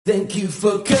Thank you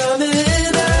for coming out.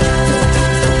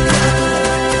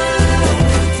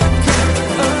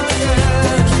 Oh, yeah.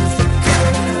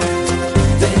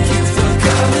 Thank you for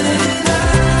coming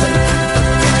out.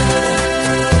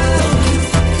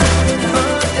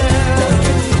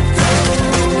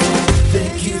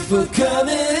 Thank you for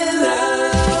coming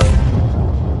out.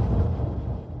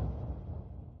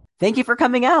 Thank you for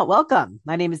coming out. Welcome.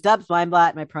 My name is Dubs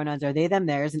Weinblatt. My pronouns are they, them,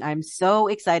 theirs, and I'm so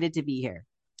excited to be here.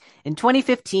 In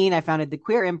 2015, I founded the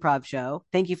Queer Improv Show.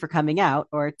 Thank you for coming out,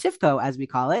 or TIFCO as we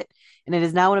call it, and it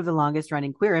is now one of the longest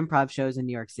running queer improv shows in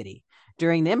New York City.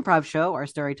 During the improv show, our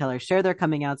storytellers share their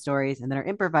coming out stories, and then our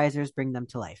improvisers bring them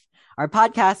to life. Our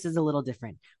podcast is a little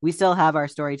different. We still have our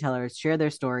storytellers share their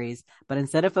stories, but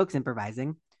instead of folks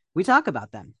improvising, we talk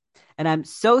about them. And I'm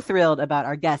so thrilled about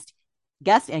our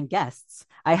and guests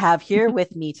I have here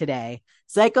with me today.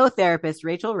 Psychotherapist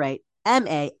Rachel Wright,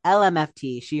 MA,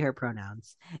 LMFT, she, her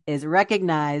pronouns, is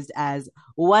recognized as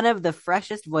one of the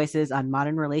freshest voices on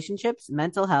modern relationships,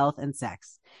 mental health, and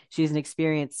sex. She's an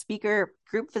experienced speaker,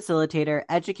 group facilitator,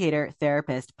 educator,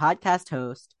 therapist, podcast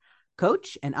host,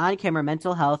 coach, and on camera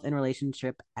mental health and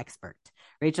relationship expert.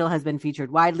 Rachel has been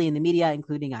featured widely in the media,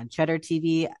 including on Cheddar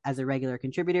TV as a regular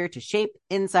contributor to Shape,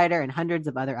 Insider, and hundreds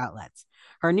of other outlets.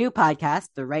 Her new podcast,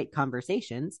 The Right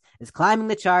Conversations, is climbing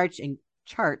the charts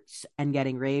and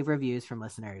getting rave reviews from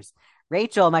listeners.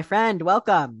 Rachel, my friend,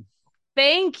 welcome.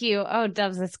 Thank you. Oh,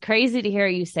 Dubs, it's crazy to hear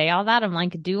you say all that. I'm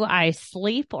like, do I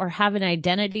sleep or have an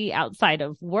identity outside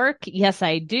of work? Yes,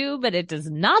 I do, but it does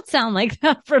not sound like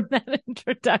that from that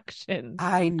introduction.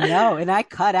 I know. And I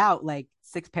cut out like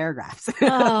 6 paragraphs.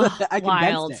 Oh, I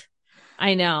wild. condensed it.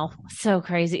 I know. So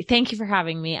crazy. Thank you for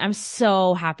having me. I'm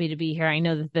so happy to be here. I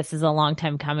know that this is a long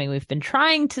time coming. We've been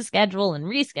trying to schedule and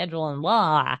reschedule and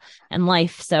blah and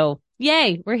life. So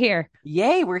yay, we're here.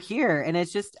 Yay, we're here. And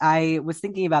it's just, I was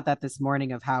thinking about that this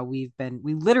morning of how we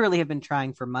literally have been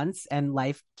trying for months and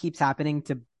life keeps happening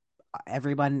to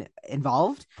everyone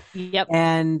involved. Yep.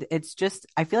 And it's just,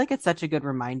 I feel like it's such a good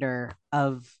reminder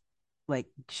of like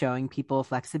showing people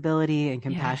flexibility and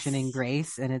compassion and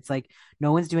grace. And it's like,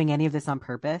 no one's doing any of this on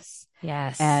purpose.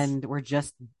 Yes. And we're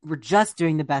just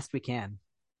doing the best we can.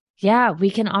 Yeah, we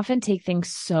can often take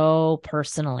things so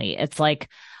personally. It's like,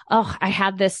 oh, I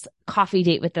had this coffee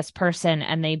date with this person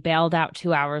and they bailed out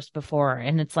 2 hours before.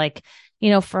 And it's like,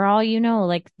 for all you know,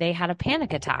 like they had a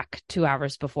panic attack 2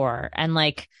 hours before. And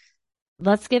like,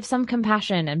 let's give some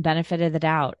compassion and benefit of the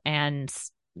doubt. And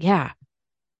yeah.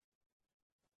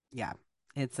 Yeah.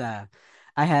 It's, I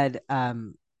had,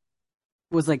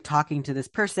 was like talking to this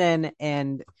person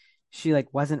and she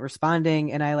like wasn't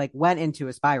responding. And I like went into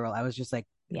a spiral. I was just like,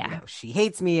 yeah, she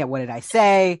hates me. What did I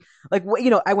say? Like,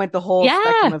 I went the whole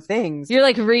spectrum of things. You're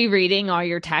like rereading all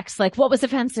your texts. Like, what was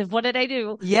offensive? What did I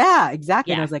do? Yeah,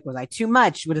 exactly. And I was like, was I too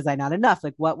much? Was I not enough?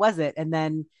 Like, what was it? And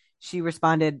then she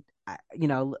responded,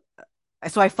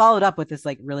 so I followed up with this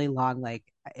like really long, like,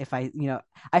 if I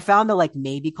found the like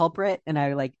maybe culprit and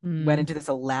I like went into this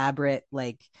elaborate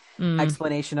like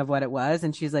explanation of what it was.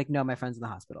 And she's like, no, my friend's in the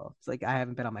hospital. It's like, I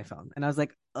haven't been on my phone. And I was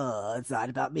like, it's not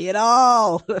about me at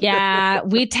all. Yeah,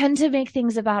 we tend to make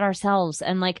things about ourselves.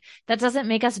 And like, that doesn't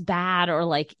make us bad or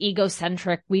like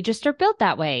egocentric. We just are built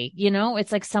that way.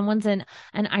 It's like someone's in,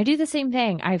 and I do the same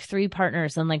thing. I have 3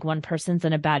 partners and like one person's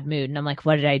in a bad mood. And I'm like,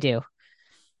 what did I do?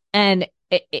 And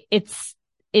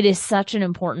it is such an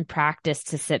important practice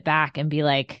to sit back and be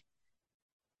like,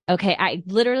 okay, I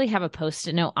literally have a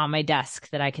Post-it note on my desk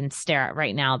that I can stare at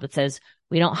right now that says,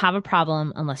 we don't have a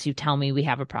problem unless you tell me we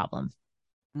have a problem.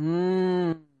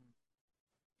 And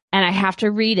I have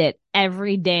to read it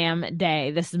every damn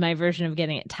day. This is my version of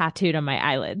getting it tattooed on my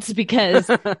eyelids because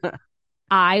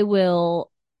I will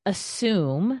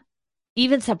assume,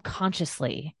 even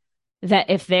subconsciously,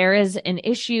 that if there is an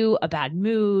issue, a bad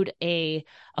mood, a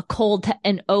cold,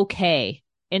 an okay,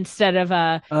 instead of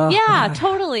yeah,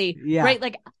 totally. Yeah. Right.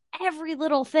 Like every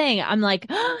little thing, I'm like,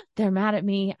 they're mad at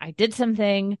me. I did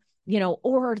something,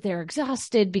 or they're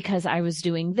exhausted because I was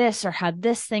doing this or had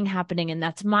this thing happening and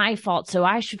that's my fault. So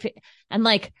I should, and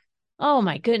like, oh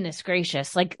my goodness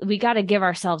gracious. Like we got to give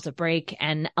ourselves a break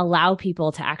and allow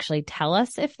people to actually tell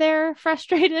us if they're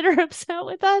frustrated or upset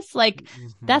with us. Like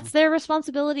that's their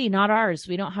responsibility, not ours.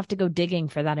 We don't have to go digging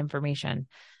for that information.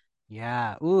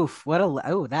 Yeah. Oof.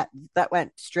 That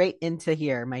went straight into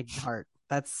here, my heart.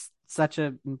 That's such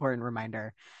an important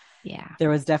reminder. Yeah.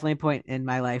 There was definitely a point in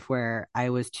my life where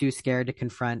I was too scared to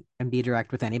confront and be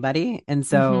direct with anybody. And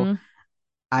so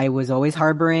I was always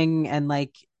harboring and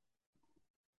like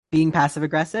being passive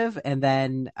aggressive. And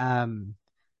then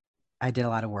I did a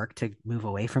lot of work to move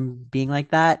away from being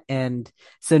like that. And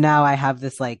so now I have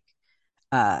this like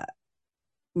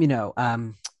you know,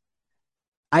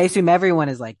 I assume everyone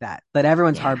is like that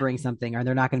everyone's Yeah. harboring something or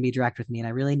they're not going to be direct with me. And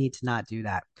I really need to not do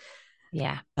that.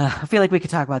 Yeah. I feel like we could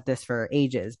talk about this for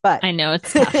ages, but I know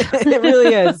it's tough. it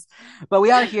really is. But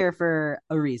we are here for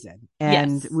a reason,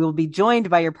 and Yes. we will be joined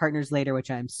by your partners later,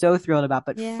 which I'm so thrilled about.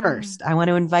 But Yeah. first, I want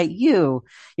to invite you.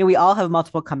 You know, we all have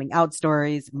multiple coming out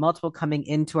stories, multiple coming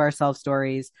into ourselves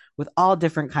stories with all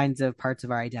different kinds of parts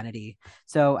of our identity.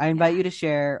 So I invite Yeah. you to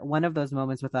share one of those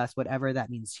moments with us, whatever that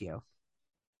means to you.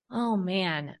 Oh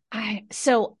man. I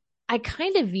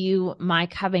kind of view my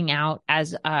coming out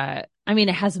as I mean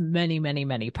it has many, many,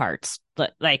 many parts,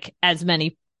 but like as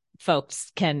many folks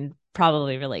can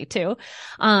probably relate to.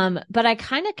 But I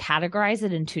kind of categorize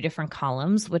it in two different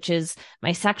columns, which is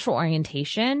my sexual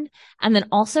orientation and then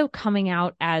also coming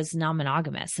out as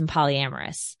non-monogamous and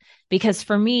polyamorous. Because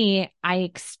for me, I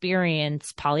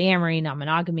experience polyamory,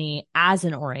 non-monogamy as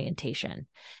an orientation.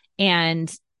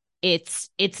 And it's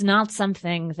not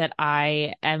something that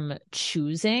I am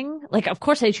choosing. Like, of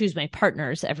course I choose my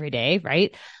partners every day,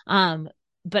 right?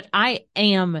 But I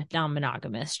am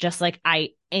non-monogamous, just like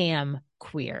I am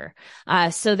queer.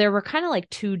 So there were kind of like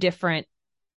two different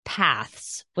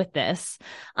paths with this.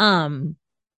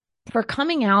 For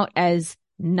coming out as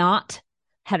not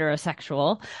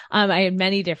heterosexual. I had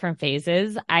many different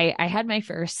phases. I had my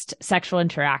first sexual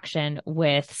interaction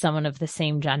with someone of the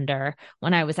same gender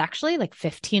when I was actually like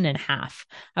 15 and a half.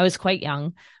 I was quite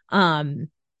young. I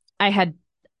had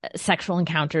sexual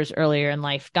encounters earlier in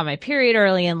life, got my period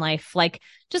early in life, like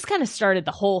just kind of started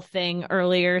the whole thing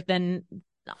earlier than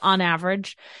on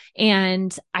average.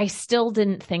 And I still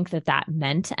didn't think that that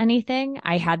meant anything.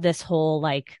 I had this whole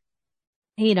like,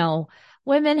 you know,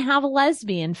 women have a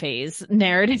lesbian phase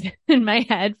narrative in my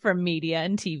head from media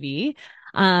and TV.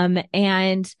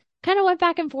 And kind of went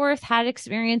back and forth, had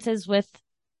experiences with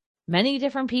many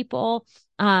different people.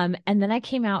 And then I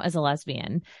came out as a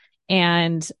lesbian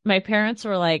and my parents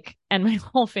were like, and my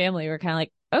whole family were kind of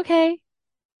like, okay,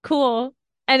 cool.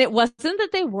 And it wasn't that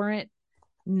they weren't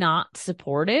not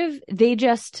supportive. They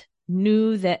just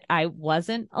knew that I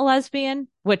wasn't a lesbian,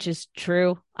 which is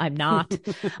true. I'm not.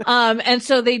 And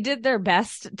so they did their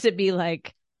best to be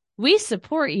like, we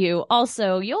support you.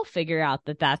 Also, you'll figure out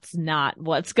that that's not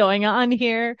what's going on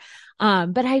here.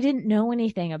 But I didn't know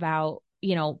anything about,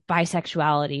 you know,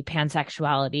 bisexuality,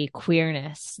 pansexuality,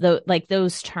 queerness. Like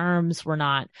those terms were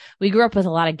not, we grew up with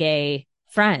a lot of gay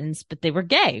friends, but they were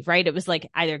gay, right? It was like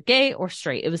either gay or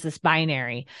straight. It was this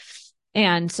binary.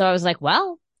 And so I was like,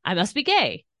 well, I must be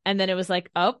gay. And then it was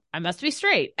like, oh, I must be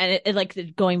straight. And it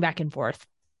like going back and forth.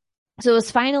 So it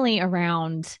was finally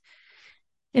around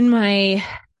in my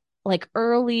like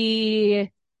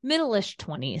early middle-ish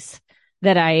 20s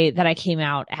that I came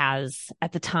out as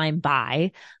at the time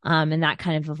bi. And that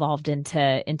kind of evolved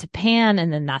into pan,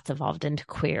 and then that's evolved into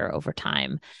queer over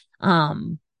time.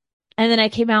 And then I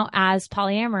came out as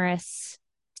polyamorous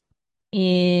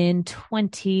in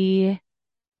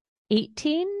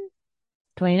 2019,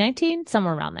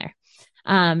 somewhere around there.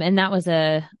 And that was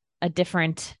a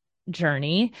different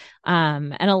journey.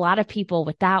 And a lot of people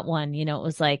with that one, you know, it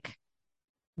was like,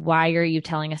 why are you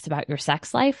telling us about your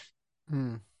sex life?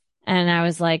 Mm. And I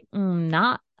was like,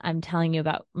 not, I'm telling you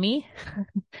about me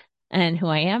and who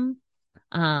I am.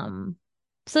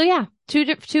 So yeah,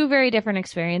 two very different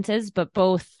experiences, but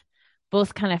both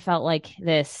kind of felt like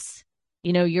this,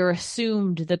 you know, you're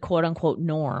assumed the quote unquote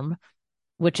norm,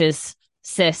 which is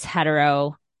cis,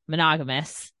 hetero,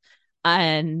 monogamous.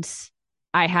 And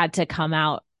I had to come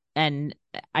out and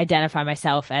identify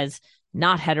myself as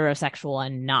not heterosexual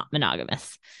and not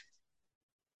monogamous.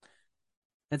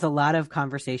 It's a lot of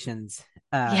conversations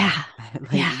Yeah.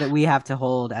 that we have to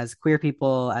hold as queer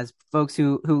people, as folks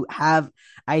who have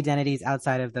identities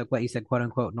outside of the what you said, quote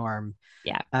unquote norm.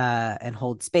 Yeah. And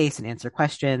hold space and answer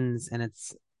questions. And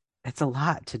it's a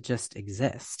lot to just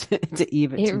exist to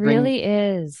even It to bring, really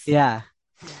is. yeah.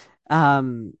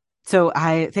 So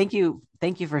I thank you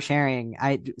for sharing.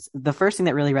 The first thing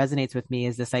that really resonates with me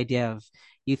is this idea of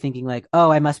you thinking like, oh,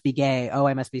 I must be gay, oh,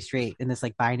 I must be straight, in this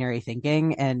like binary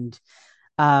thinking. And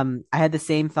I had the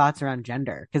same thoughts around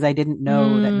gender because I didn't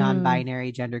know that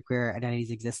non-binary genderqueer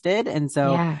identities existed. And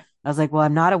so Yeah. I was like, well,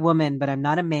 I'm not a woman, but I'm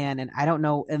not a man, and I don't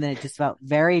know. And then it just felt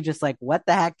very just like, what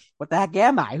the heck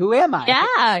am I? Who am I?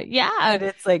 Yeah. Yeah. And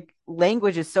it's like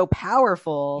language is so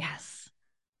powerful Yes.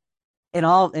 in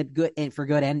all good and for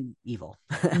good and evil.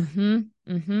 Mm-hmm.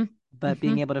 Mm-hmm. But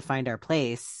being able to find our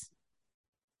place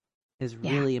is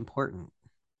Yeah. really important.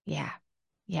 Yeah.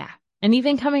 Yeah. And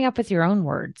even coming up with your own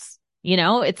words, you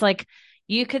know, it's like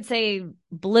you could say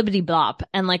blibbity blop.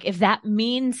 And like, if that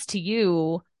means to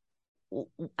you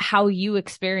how you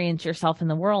experience yourself in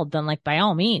the world, then like by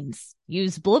all means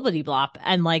use blibbity blop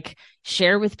and like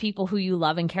share with people who you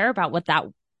love and care about what that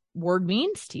word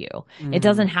means to you. It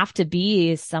doesn't have to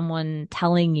be someone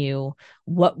telling you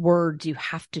what words you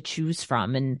have to choose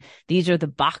from and these are the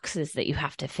boxes that you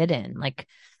have to fit in. Like,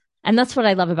 and that's what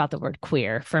I love about the word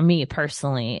queer for me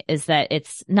personally, is that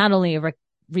it's not only a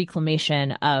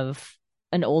reclamation of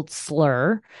an old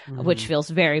slur, which feels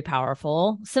very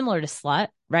powerful, similar to slut,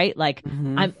 right? Like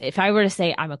if I were to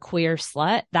say I'm a queer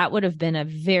slut, that would have been a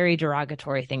very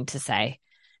derogatory thing to say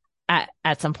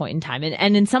at some point in time.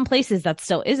 And in some places that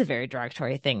still is a very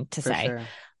derogatory thing to say. Sure.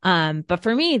 But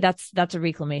for me, that's a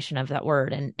reclamation of that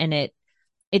word. And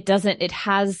it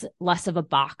has less of a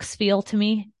box feel to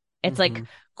me. It's like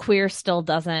queer still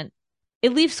doesn't,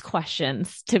 it leaves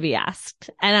questions to be asked.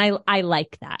 And I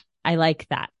like that. I like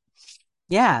that.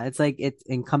 Yeah. It's like, it's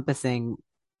encompassing.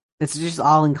 It's just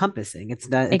all encompassing. It's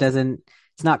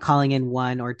not calling in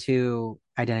one or two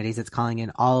identities. It's calling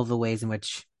in all of the ways in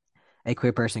which a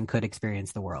queer person could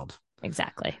experience the world.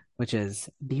 Exactly. Which is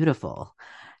beautiful.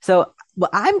 So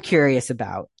what I'm curious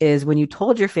about is when you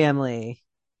told your family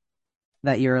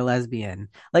that you're a lesbian,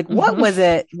 like what was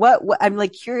it? What I'm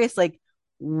like curious, like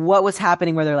what was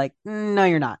happening where they're like, no,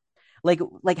 you're not. Like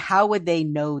how would they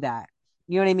know that?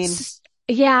 You know what I mean?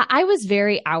 Yeah, I was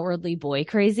very outwardly boy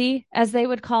crazy, as they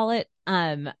would call it.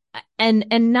 And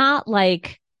not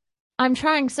like I'm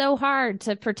trying so hard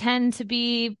to pretend to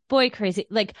be boy crazy.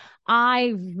 Like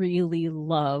I really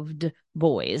loved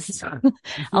boys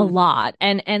a lot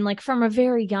and like from a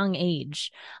very young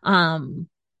age. And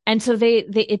so they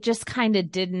it just kind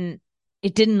of didn't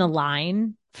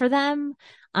align for them.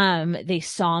 They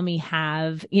saw me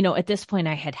have, at this point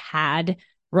I had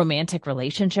romantic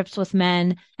relationships with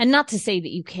men, and not to say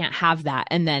that you can't have that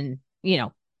and then,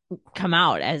 come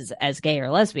out as gay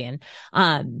or lesbian.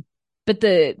 But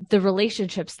the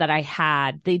relationships that I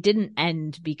had, they didn't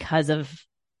end because of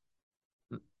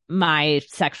my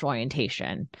sexual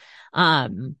orientation.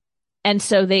 And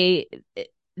so they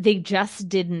just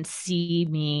didn't see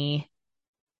me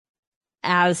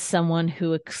as someone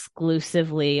who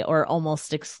exclusively or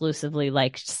almost exclusively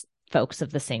liked folks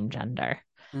of the same gender.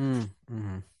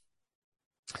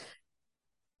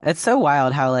 It's so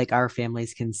wild how like our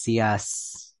families can see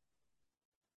us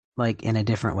like in a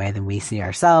different way than we see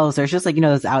ourselves. There's just like,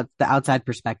 the outside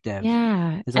perspective.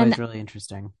 Yeah. Is always really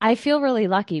interesting. I feel really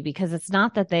lucky because it's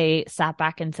not that they sat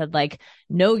back and said like,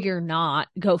 no, you're not,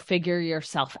 go figure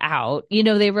yourself out.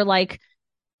 They were like,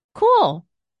 cool.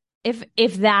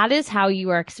 If that is how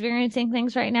you are experiencing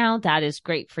things right now, that is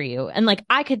great for you. And like,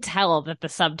 I could tell that the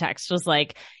subtext was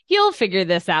like, you'll figure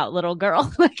this out, little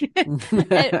girl.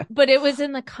 But it was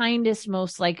in the kindest,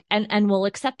 most like, and will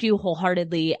accept you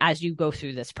wholeheartedly as you go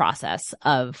through this process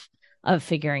of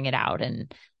figuring it out.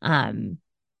 And,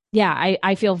 yeah,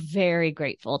 I feel very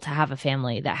grateful to have a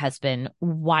family that has been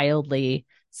wildly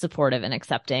supportive and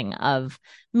accepting of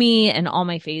me and all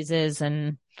my phases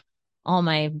and all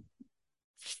my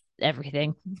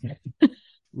everything.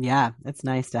 Yeah, it's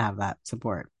nice to have that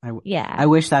support. Yeah, I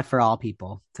wish that for all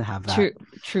people to have that.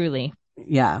 Truly.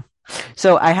 Yeah.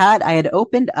 So I had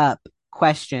opened up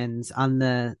questions on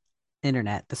the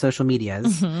internet, the social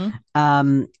medias.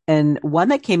 And one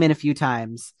that came in a few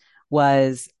times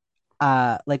was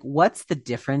like what's the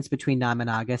difference between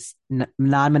non-monogamous and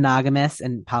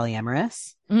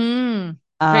polyamorous? Great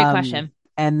question.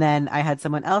 And then I had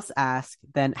someone else ask,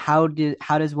 then how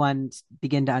does one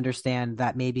begin to understand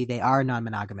that maybe they are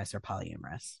non-monogamous or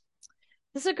polyamorous?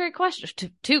 This is a great question.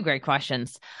 Two great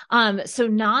questions. So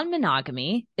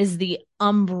non-monogamy is the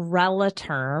umbrella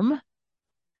term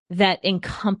that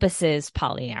encompasses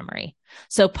polyamory.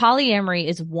 So polyamory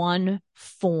is one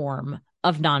form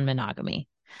of non-monogamy.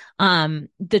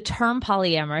 The term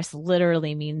polyamorous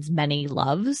literally means many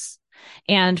loves.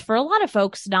 And for a lot of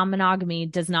folks, non-monogamy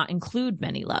does not include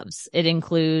many loves. It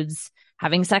includes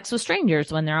having sex with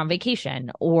strangers when they're on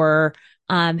vacation, or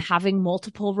having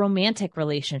multiple romantic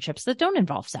relationships that don't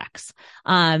involve sex.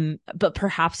 But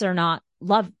perhaps they're not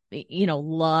love-based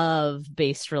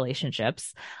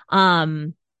relationships.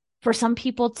 For some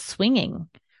people, it's swinging,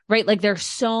 right? Like there's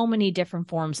so many different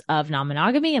forms of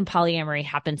non-monogamy, and polyamory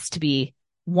happens to be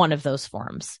one of those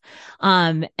forms.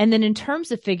 And then in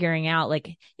terms of figuring out,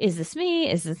 like, is this me?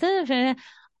 Is this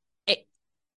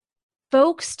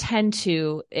folks tend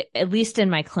to, at least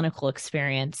in my clinical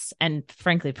experience and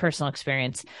frankly, personal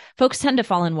experience, folks tend to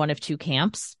fall in one of two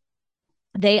camps.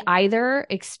 They either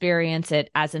experience it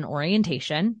as an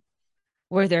orientation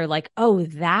where they're like, oh,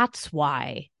 that's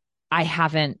why I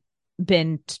haven't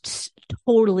been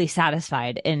totally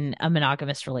satisfied in a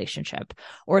monogamous relationship,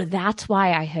 or that's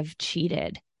why I have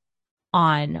cheated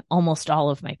on almost all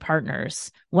of my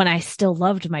partners when I still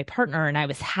loved my partner and I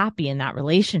was happy in that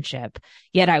relationship,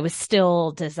 yet I was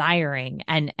still desiring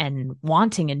and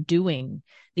wanting and doing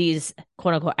these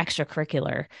quote unquote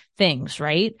extracurricular things,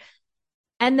 right?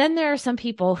 And then there are some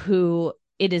people who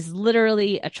it is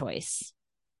literally a choice.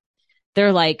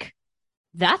 They're like,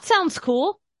 that sounds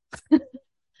cool.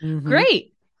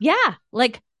 Great. Yeah.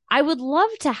 Like I would love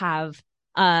to have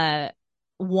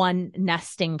one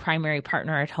nesting primary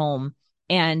partner at home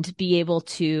and be able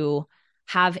to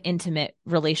have intimate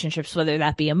relationships, whether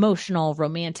that be emotional,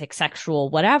 romantic, sexual,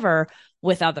 whatever,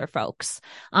 with other folks.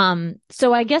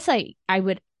 So I guess I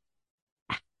would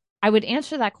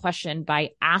answer that question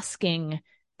by asking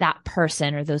that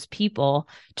person or those people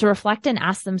to reflect and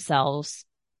ask themselves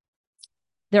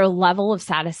their level of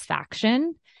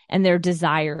satisfaction and their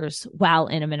desires while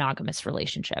in a monogamous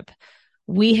relationship.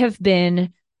 We have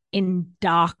been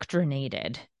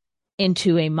indoctrinated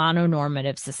into a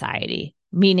mononormative society,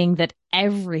 meaning that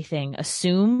everything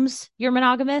assumes you're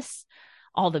monogamous.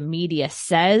 All the media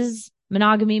says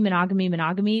monogamy, monogamy,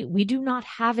 monogamy. We do not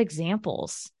have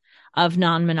examples of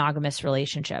non-monogamous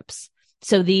relationships.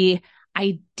 So the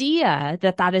idea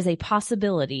that that is a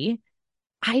possibility,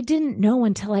 I didn't know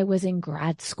until I was in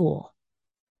grad school.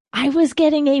 I was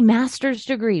getting a master's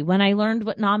degree when I learned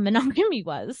what non-monogamy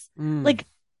was. Like,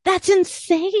 that's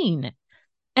insane.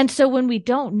 And so when we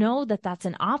don't know that that's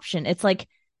an option, it's like,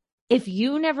 if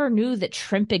you never knew that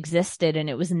shrimp existed and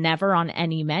it was never on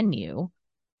any menu,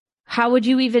 how would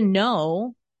you even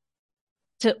know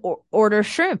to order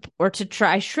shrimp or to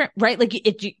try shrimp, right? Like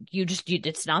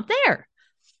it's not there.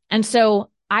 And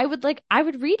so I would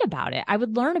read about it. I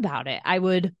would learn about it. I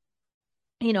would,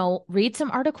 read some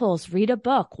articles, read a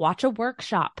book, watch a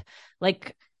workshop,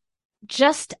 like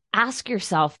just ask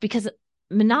yourself, because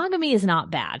monogamy is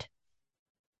not bad.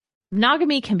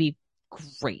 Monogamy can be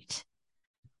great.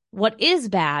 What is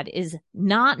bad is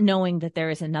not knowing that there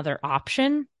is another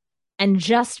option and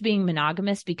just being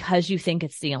monogamous because you think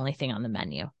it's the only thing on the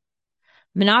menu.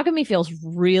 Monogamy feels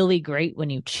really great when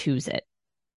you choose it.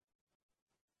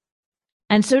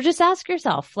 And so just ask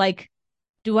yourself, like,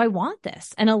 do I want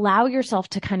this? And allow yourself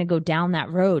to kind of go down that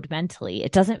road mentally.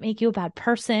 It doesn't make you a bad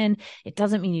person. It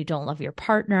doesn't mean you don't love your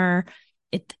partner.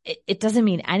 It doesn't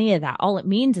mean any of that. All it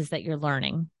means is that you're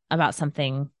learning about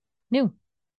something new.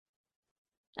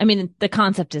 I mean, the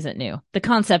concept isn't new. The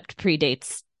concept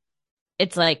predates.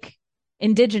 It's like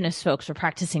indigenous folks were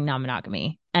practicing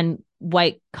non-monogamy and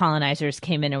white colonizers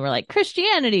came in and were like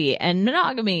Christianity and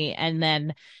monogamy. And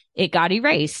then it got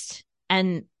erased.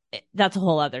 And that's a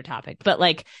whole other topic, but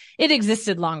like it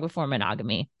existed long before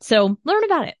monogamy. So learn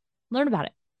about it. Learn about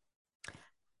it.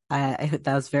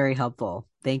 That was very helpful.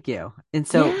 Thank you. And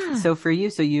so for you,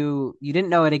 so you didn't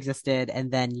know it existed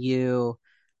and then you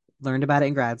learned about it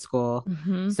in grad school.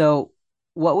 So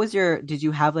what was did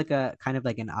you have like a kind of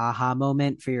like an aha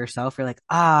moment for yourself? You're like,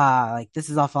 like this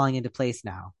is all falling into place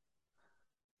now.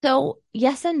 So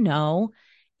yes and no.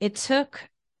 It took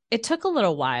a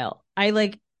little while.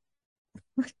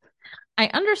 I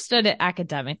understood it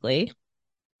academically.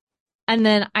 And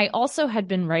then I also had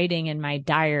been writing in my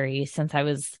diary since I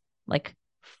was like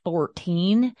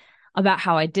 14 about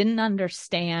how I didn't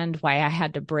understand why I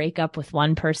had to break up with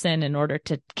one person in order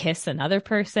to kiss another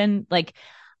person. Like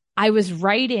I was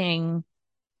writing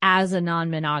as a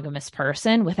non-monogamous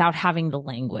person without having the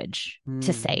language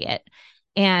to say it.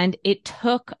 And it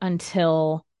took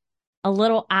until a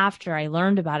little after I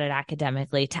learned about it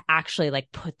academically to actually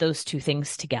like put those two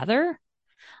things together.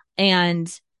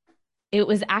 And it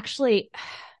was actually,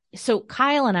 so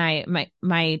Kyle and I,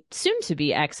 my soon to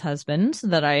be ex-husband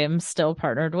that I am still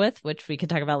partnered with, which we could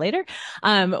talk about later.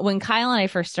 When Kyle and I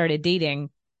first started dating,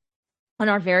 on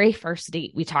our very first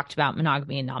date, we talked about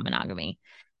monogamy and non-monogamy.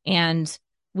 And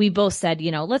we both said,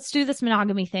 let's do this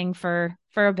monogamy thing for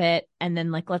a bit. And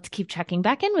then like, let's keep checking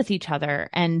back in with each other.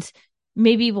 And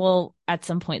maybe we'll at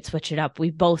some point switch it up.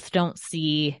 We both don't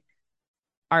see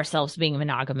ourselves being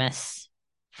monogamous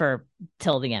for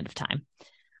till the end of time.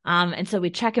 And so we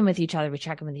check in with each other.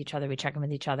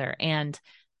 And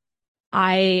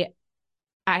I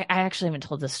actually haven't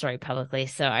told this story publicly.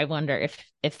 So I wonder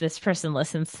if this person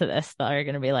listens to this, they're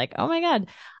going to be like, oh my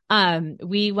God.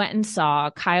 We went and saw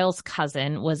Kyle's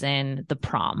cousin was in The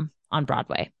Prom on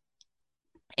Broadway.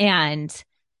 And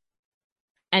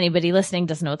anybody listening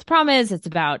doesn't know what The Prom is. It's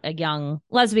about a young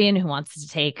lesbian who wants to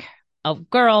take a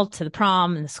girl to the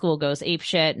prom and the school goes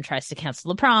apeshit and tries to cancel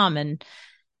the prom. And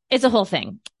it's a whole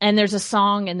thing. And there's a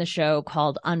song in the show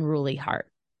called Unruly Heart.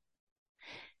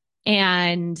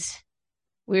 And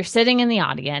we were sitting in the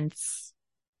audience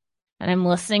and I'm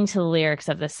listening to the lyrics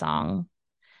of this song.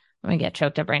 I'm gonna get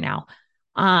choked up right now.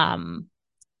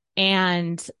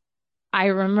 And I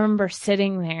remember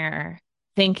sitting there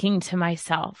thinking to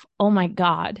myself, oh my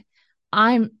God,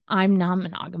 I'm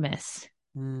non-monogamous.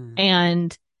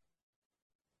 And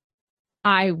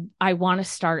I want to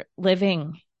start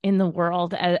living in the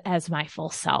world as my full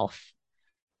self.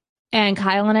 And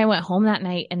Kyle and I went home that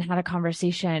night and had a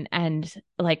conversation, and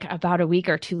like about a week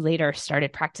or two later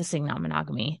started practicing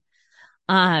non-monogamy.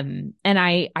 And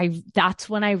I that's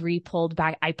when I pulled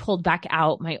back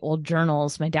out my old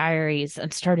journals, my diaries,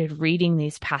 and started reading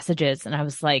these passages. And I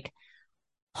was like,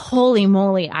 holy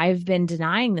moly, I've been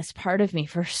denying this part of me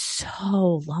for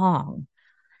so long.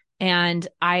 And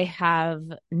I have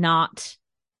not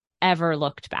ever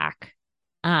looked back.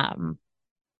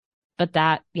 But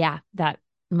that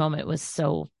moment was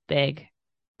so big.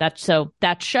 That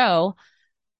show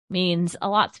means a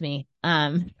lot to me,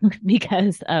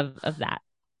 because of that.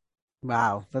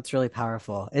 Wow, that's really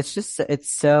powerful. It's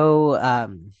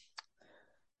so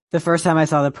the first time I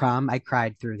saw The Prom, I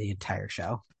cried through the entire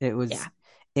show.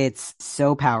 It's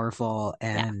so powerful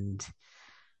and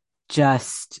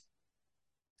just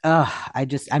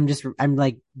I'm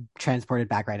like transported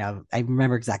back right now. I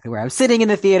remember exactly where I was sitting in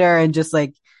the theater and just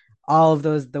like all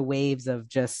of the waves of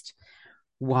just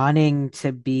wanting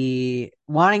to be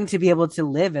able to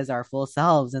live as our full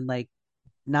selves, and like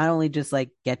not only just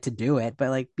like get to do it, but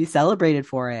like be celebrated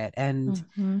for it and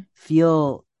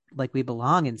feel like we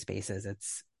belong in spaces.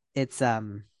 It's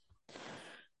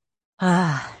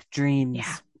dreams.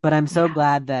 Yeah. But I'm so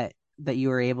glad that you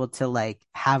were able to like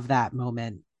have that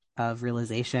moment of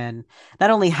realization, not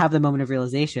only have the moment of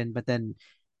realization, but then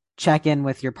check in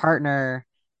with your partner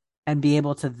and be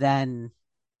able to then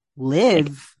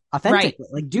live authentically,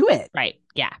 like do it. Right.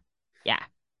 Yeah.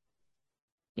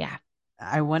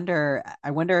 I wonder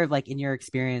if, like, in your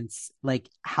experience, like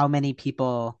how many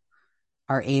people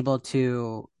are able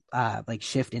to like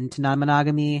shift into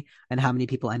non-monogamy, and how many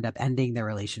people end up ending their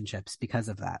relationships because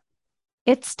of that.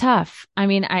 It's tough. I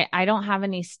mean, I don't have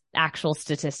any actual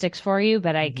statistics for you,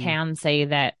 but I can say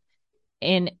that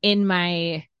in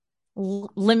my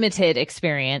limited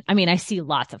experience, I mean, I see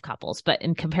lots of couples, but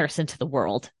in comparison to the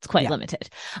world, it's quite limited.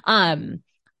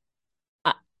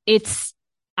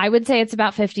 I would say it's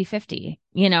about 50-50.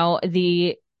 You know,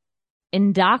 the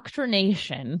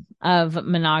indoctrination of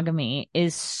monogamy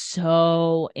is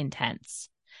so intense.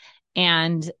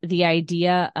 And the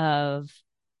idea of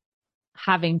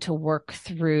having to work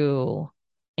through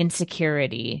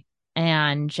insecurity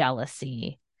and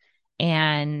jealousy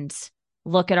and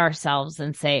look at ourselves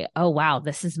and say, oh, wow,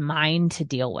 this is mine to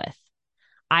deal with.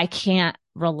 I can't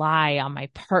rely on my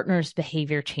partner's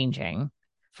behavior changing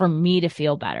for me to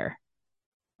feel better.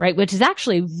 Right. Which is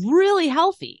actually really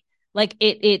healthy. Like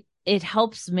it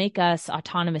helps make us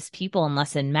autonomous people and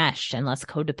less enmeshed and less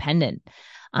codependent.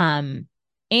 And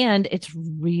it's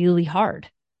really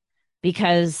hard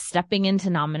because stepping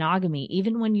into non-monogamy,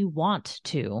 even when you want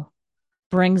to,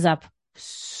 brings up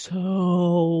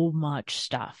so much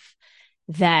stuff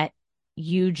that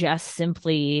you just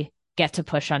simply get to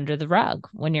push under the rug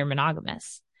when you're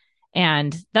monogamous.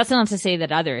 And that's not to say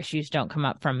that other issues don't come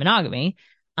up from monogamy.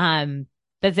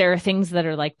 But there are things that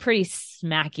are like pretty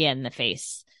smack you in the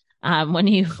face when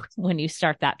you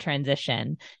start that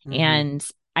transition. And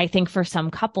I think for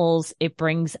some couples, it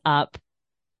brings up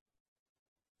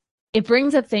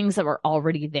things that were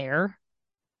already there.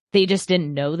 They just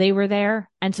didn't know they were there.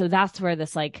 And so that's where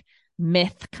this like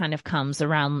myth kind of comes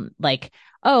around, like,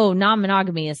 oh,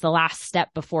 non-monogamy is the last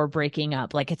step before breaking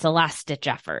up. Like it's a last ditch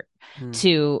effort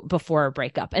before a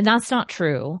breakup. And that's not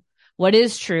true. What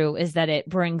is true is that it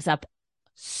brings up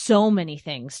so many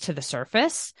things to the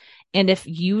surface. And if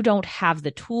you don't have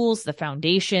the tools, the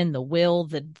foundation, the will,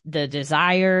 the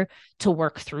desire to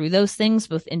work through those things,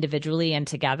 both individually and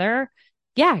together,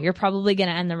 you're probably going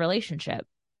to end the relationship.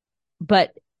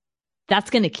 But that's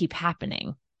going to keep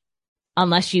happening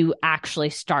unless you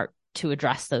actually start to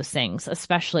address those things,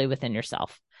 especially within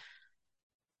yourself.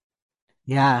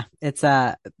 Yeah,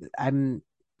 I'm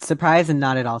surprised and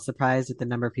not at all surprised at the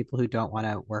number of people who don't want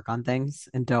to work on things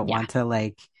and don't want to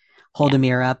like hold a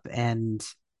mirror up and,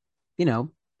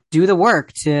 do the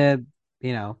work to,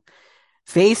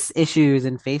 face issues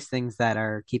and face things that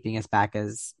are keeping us back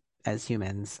as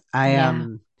humans.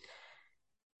 I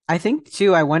think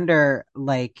too, I wonder,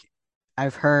 like,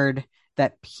 I've heard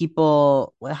that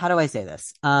people, how do I say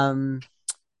this?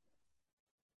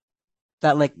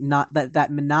 That like not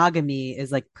that monogamy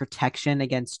is like protection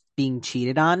against being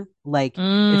cheated on. Like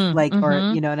if like, or,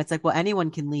 and it's like, well,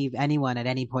 anyone can leave anyone at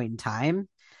any point in time.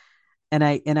 And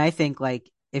I think like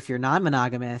if you're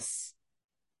non-monogamous,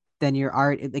 then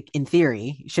you're like in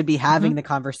theory you should be having Mhm. the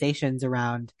conversations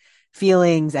around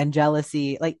feelings and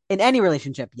jealousy, like in any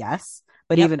relationship, yes,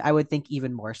 but Yep, even I would think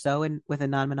even more so in with a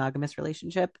non-monogamous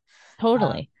relationship.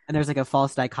 totally. And there's like a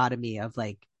false dichotomy of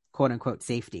like quote unquote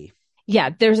safety. Yeah,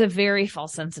 there's a very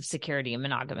false sense of security in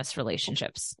monogamous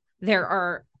relationships. There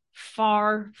are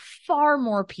far, far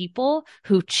more people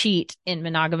who cheat in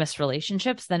monogamous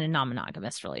relationships than in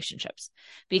non-monogamous relationships.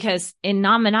 Because in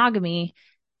non-monogamy,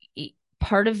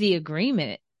 part of the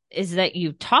agreement is that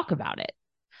you talk about it.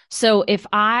 So if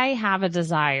I have a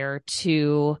desire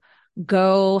to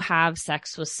go have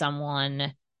sex with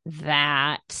someone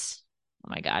that, oh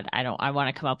my God, I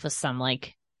want to come up with some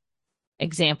like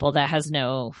example that has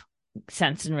no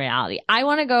sense in reality. I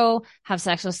want to go have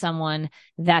sex with someone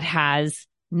that has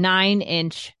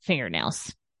 9-inch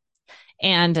fingernails.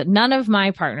 And none of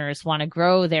my partners want to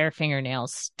grow their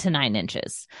fingernails to 9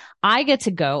 inches. I get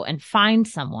to go and find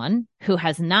someone who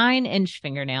has 9-inch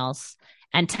fingernails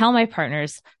and tell my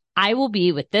partners, I will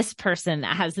be with this person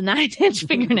that has 9-inch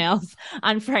fingernails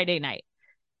on Friday night.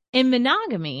 In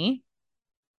monogamy,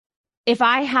 if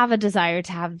I have a desire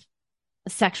to have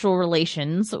sexual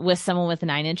relations with someone with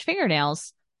 9-inch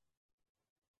fingernails,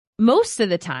 most of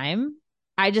the time,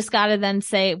 I just got to then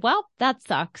say, well, that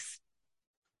sucks.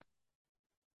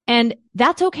 And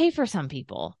that's okay for some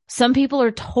people. Some people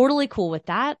are totally cool with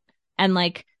that. And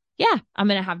like, yeah, I'm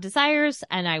going to have desires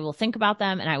and I will think about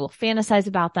them and I will fantasize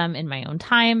about them in my own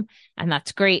time. And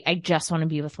that's great. I just want to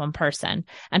be with one person.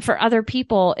 And for other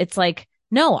people, it's like,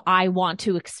 no, I want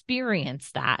to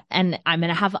experience that. And I'm going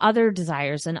to have other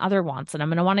desires and other wants, and I'm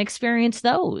going to want to experience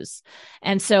those.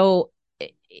 And so,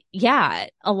 yeah,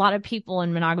 a lot of people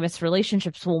in monogamous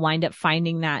relationships will wind up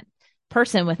finding that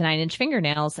person with 9-inch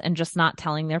fingernails and just not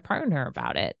telling their partner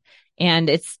about it. And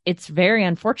it's very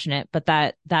unfortunate, but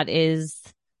that is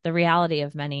the reality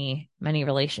of many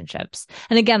relationships.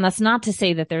 And again, that's not to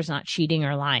say that there's not cheating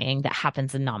or lying that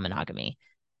happens in non-monogamy.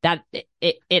 That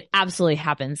it absolutely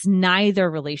happens. Neither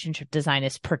relationship design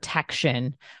is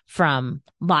protection from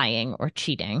lying or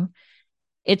cheating.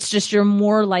 It's just you're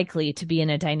more likely to be in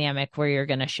a dynamic where you're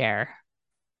going to share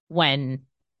when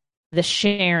the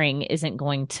sharing isn't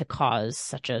going to cause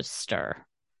such a stir.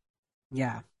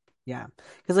 Yeah. Yeah.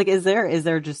 Because like, is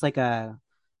there just like a,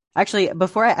 actually,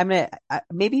 before I'm gonna,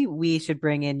 maybe we should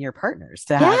bring in your partners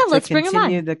to Yeah, have to let's bring them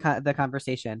continue on. the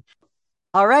conversation.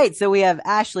 All right. So we have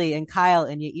Ashley and Kyle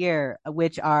and Yair,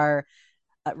 which are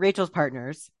Rachel's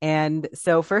partners. And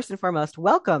so first and foremost,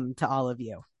 welcome to all of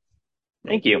you.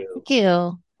 Thank you. Thank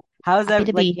you. How's Happy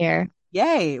that to like? be here.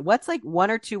 Yay. What's like one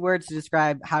or two words to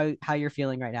describe how you're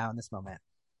feeling right now in this moment?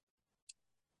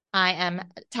 I am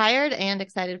tired and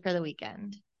excited for the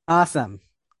weekend. Awesome.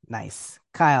 Nice.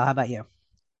 Kyle, how about you?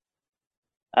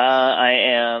 I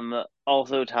am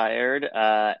also tired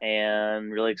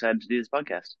and really excited to do this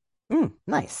podcast.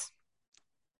 Nice.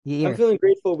 I'm Yair. feeling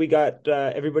grateful we got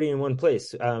everybody in one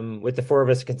place. With the four of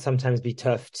us, it can sometimes be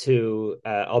tough to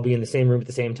all be in the same room at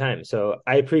the same time. So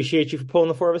I appreciate you for pulling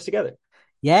the four of us together.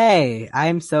 Yay.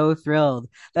 I'm so thrilled.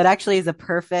 That actually is a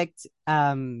perfect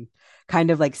kind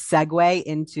of like segue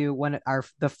into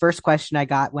the first question I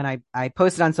got when I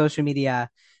posted on social media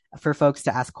for folks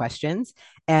to ask questions.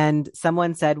 And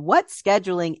someone said, what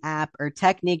scheduling app or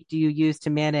technique do you use to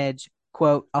manage,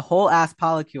 quote, a whole ass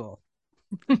polycule?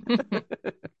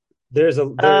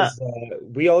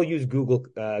 We all use Google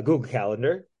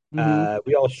Calendar. Mhm.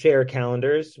 We all share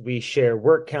calendars. We share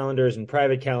work calendars and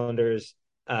private calendars.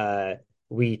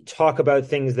 We talk about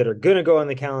things that are going to go on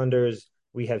the calendars.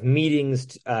 We have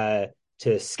meetings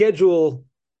to schedule,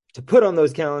 to put on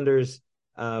those calendars.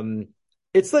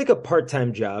 It's like a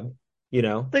part-time job, you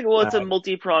know. It's a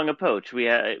multi-prong approach. We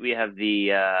have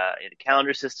the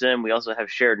calendar system. We also have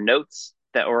shared notes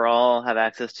that we all have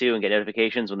access to and get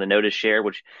notifications when the note is shared,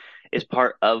 which is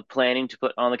part of planning to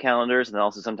put on the calendars, and then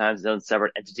also sometimes its own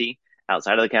separate entity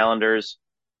outside of the calendars.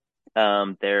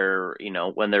 When there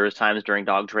is times during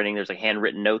dog training, there's like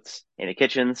handwritten notes in the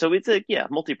kitchen. So it's a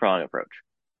multi-prong approach.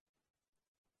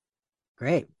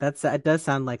 Great. It does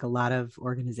sound like a lot of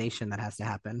organization that has to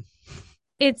happen.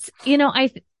 It's,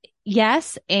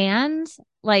 yes. And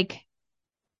like,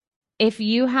 if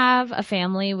you have a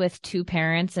family with 2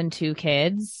 parents and 2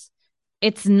 kids,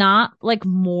 it's not like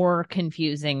more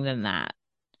confusing than that.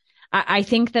 I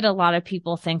think that a lot of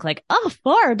people think like, oh,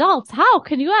 4 adults, how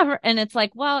can you ever? And it's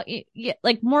like, well,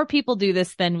 like more people do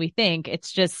this than we think.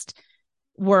 It's just,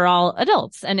 we're all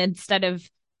adults. And instead of,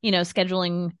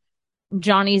 scheduling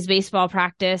Johnny's baseball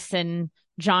practice and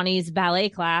Johnny's ballet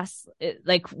class,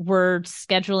 like we're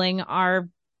scheduling our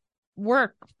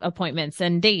work appointments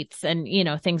and dates and,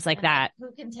 things like that.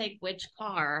 Who can take which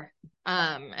car?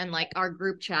 And like our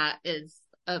group chat is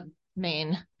a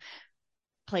main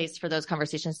place for those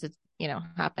conversations to,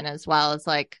 happen as well. It's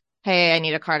like, hey, I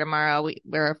need a car tomorrow.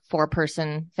 We're a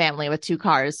 4-person family with 2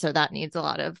 cars. So that needs a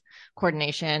lot of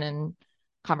coordination and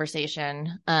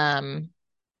conversation.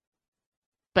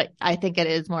 But I think it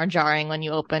is more jarring when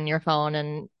you open your phone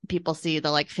and people see the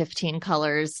like 15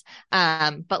 colors.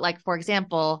 But like, for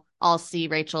example, I'll see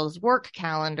Rachel's work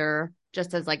calendar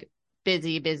just as like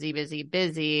busy, busy, busy,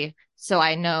 busy. So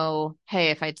I know, hey,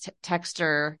 if I text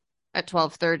her at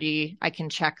 12:30, I can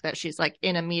check that she's like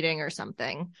in a meeting or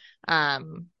something.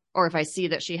 Or if I see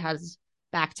that she has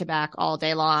back to back all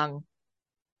day long,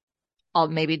 I'll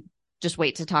maybe just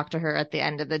wait to talk to her at the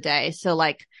end of the day. So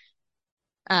like,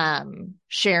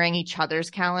 sharing each other's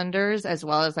calendars as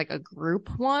well as like a group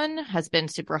one has been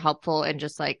super helpful. And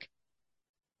just like,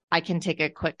 I can take a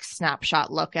quick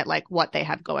snapshot look at like what they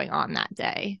have going on that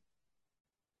day.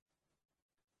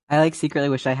 I like secretly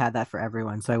wish I had that for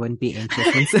everyone, so I wouldn't be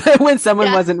anxious when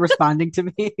someone wasn't responding to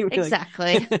me.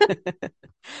 Exactly.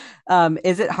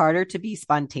 Is it harder to be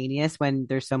spontaneous when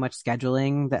there's so much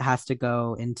scheduling that has to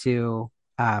go into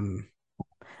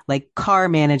like car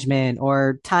management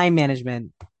or time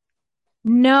management?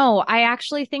 No, I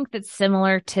actually think that's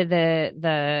similar to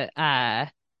the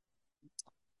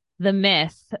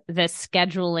myth that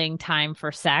scheduling time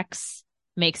for sex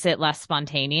makes it less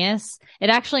spontaneous. It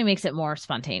actually makes it more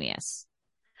spontaneous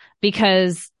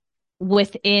because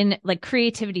within like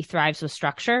creativity thrives with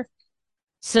structure.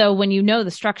 So when you know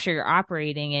the structure you're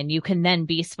operating in, you can then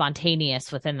be spontaneous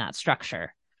within that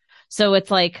structure. So it's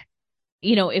like,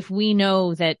 if we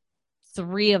know that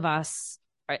 3 of us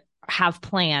have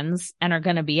plans and are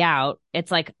going to be out,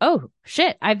 it's like, oh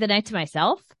shit, I have the night to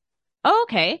myself. Oh,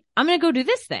 okay. I'm going to go do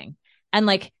this thing. And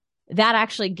like, that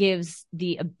actually gives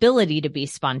the ability to be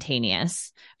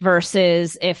spontaneous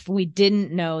versus if we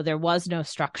didn't know there was no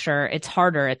structure, it's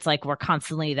harder. It's like, we're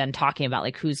constantly then talking about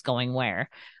like who's going where.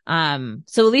 So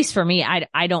at least for me,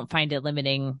 I don't find it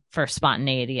limiting for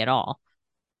spontaneity at all.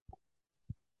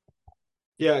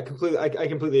 Yeah, completely. I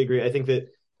completely agree. I think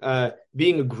that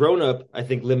being a grown-up, I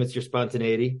think, limits your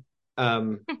spontaneity.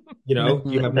 You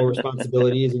have more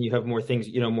responsibilities and you have more things,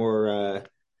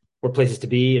 more places to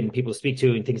be and people to speak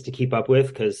to and things to keep up with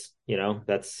because,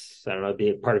 that's, I don't know, be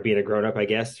a part of being a grown-up, I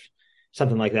guess,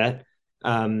 something like that.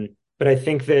 But I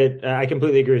think that I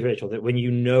completely agree with Rachel that when you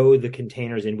know the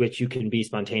containers in which you can be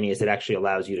spontaneous, it actually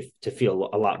allows you to feel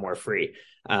a lot more free.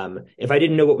 If I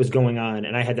didn't know what was going on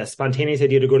and I had that spontaneous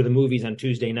idea to go to the movies on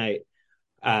Tuesday night,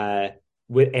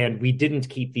 and we didn't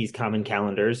keep these common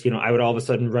calendars, I would all of a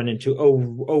sudden run into,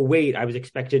 oh, wait, I was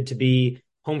expected to be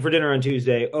home for dinner on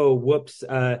Tuesday. Oh, whoops.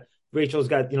 Rachel's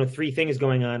got, 3 things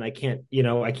going on. I can't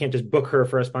just book her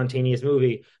for a spontaneous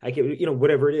movie. I can,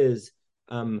 whatever it is.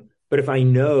 But if I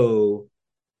know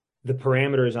the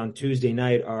parameters on Tuesday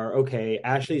night are, okay,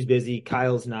 Ashley's busy,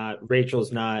 Kyle's not,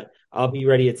 Rachel's not, I'll be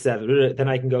ready at 7, then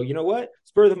I can go, you know what?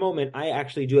 Spur of the moment, I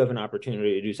actually do have an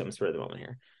opportunity to do something spur of the moment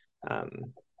here.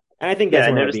 And I think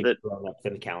that's more being grown up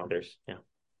than the calendars. Yeah.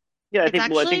 Yeah, I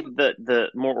think the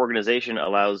more organization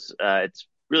allows it's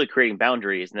really creating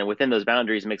boundaries, and then within those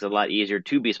boundaries, it makes it a lot easier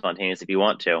to be spontaneous if you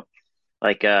want to.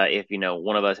 Like if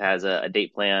one of us has a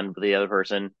date plan with the other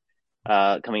person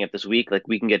coming up this week, like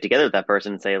we can get together with that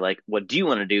person and say like, what do you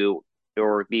want to do,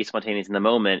 or be spontaneous in the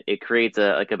moment. It creates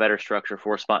a better structure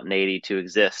for spontaneity to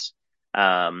exist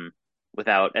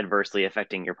without adversely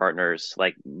affecting your partners,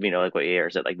 like like what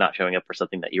Yair said, like not showing up for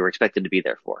something that you were expected to be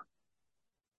there for.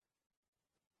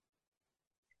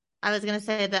 I was going to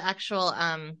say the actual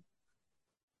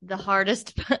the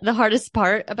hardest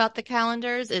part about the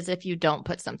calendars is if you don't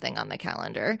put something on the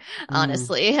calendar,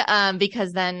 honestly,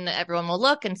 because then everyone will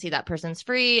look and see that person's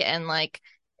free and like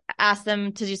ask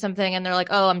them to do something and they're like,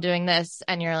 oh, I'm doing this.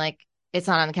 And you're like, it's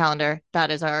not on the calendar.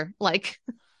 That is our like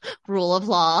rule of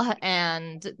law.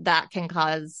 And that can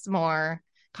cause more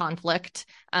conflict.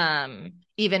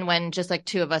 Even when just like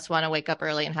 2 of us want to wake up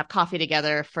early and have coffee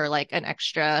together for like an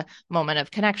extra moment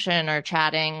of connection or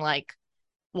chatting, like,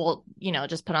 we'll,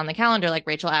 just put on the calendar, like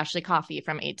Rachel Ashley coffee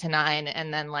from 8 to 9.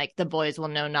 And then like the boys will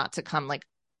know not to come like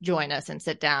join us and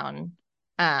sit down.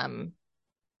 And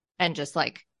just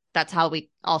like, that's how we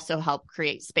also help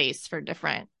create space for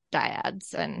different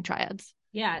dyads and triads.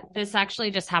 Yeah, this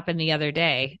actually just happened the other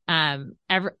day.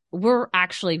 We're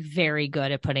actually very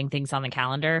good at putting things on the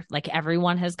calendar. Like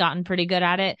everyone has gotten pretty good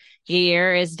at it.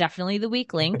 Yair is definitely the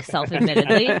weak link,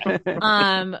 self-admittedly.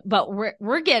 But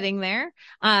we're getting there.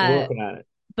 We're working on it.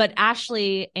 But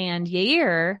Ashley and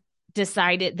Yair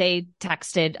decided, they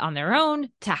texted on their own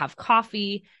to have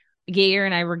coffee, Yair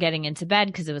and I were getting into bed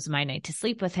because it was my night to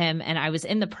sleep with him. And I was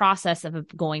in the process of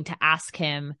going to ask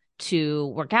him to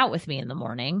work out with me in the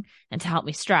morning and to help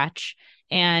me stretch.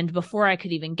 And before I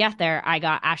could even get there, I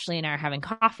got Ashley and I are having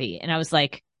coffee. And I was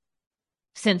like,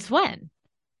 since when?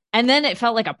 And then it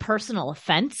felt like a personal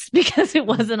offense because it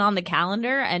wasn't on the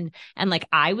calendar and like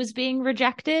I was being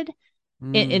rejected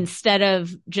instead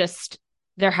of just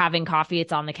they're having coffee,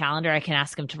 it's on the calendar, I can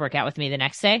ask him to work out with me the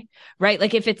next day, right?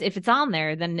 Like if it's on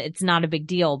there, then it's not a big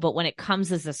deal. But when it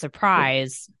comes as a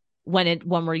surprise, when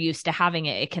we're used to having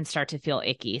it, it can start to feel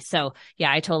icky. So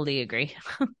yeah, I totally agree.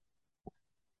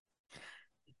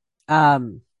 Yeah,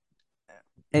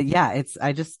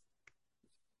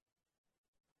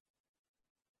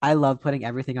 I love putting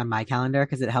everything on my calendar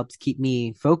because it helps keep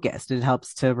me focused. It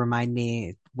helps to remind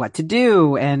me what to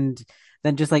do. And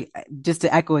then just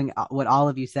to echoing what all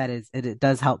of you said is it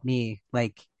does help me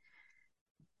like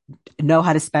know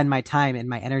how to spend my time and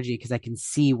my energy because I can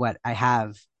see what I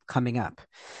have coming up.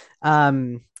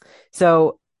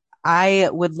 So I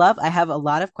have a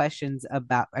lot of questions I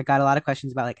got a lot of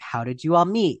questions about like, how did you all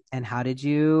meet and how did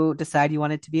you decide you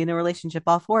wanted to be in a relationship,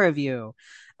 all four of you?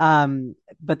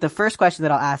 But the first question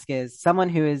that I'll ask is someone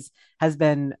who has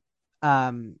been,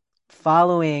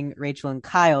 following Rachel and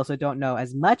Kyle, so don't know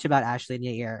as much about Ashley and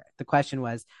Yair. The question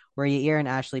was, were Yair and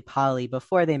Ashley poly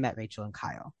before they met Rachel and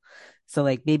Kyle? So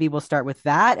like maybe we'll start with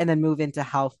that and then move into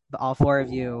how all four of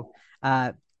you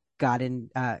got in,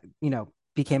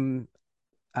 became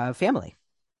a family.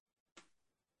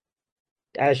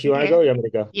 Ash, you want to go or you want me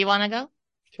to go? You want to go?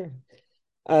 Sure.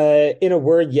 In a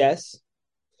word, yes.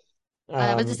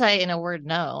 I was to say in a word,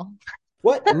 no.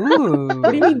 What? Ooh.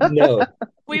 What do you mean no?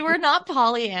 We were not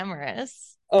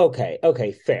polyamorous. Okay,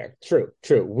 fair. True.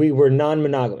 We were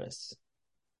non-monogamous.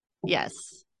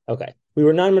 Yes. Okay. We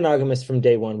were non-monogamous from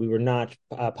day one. We were not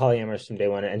polyamorous from day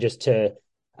one. And just to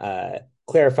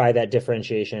clarify that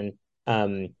differentiation,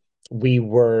 we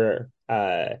were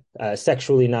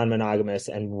sexually non-monogamous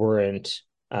and weren't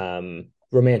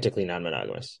romantically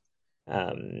non-monogamous.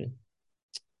 But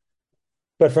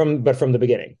from the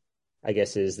beginning, I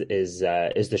guess is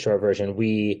the short version.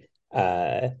 We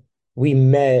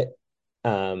met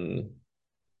and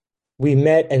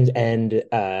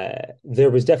there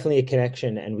was definitely a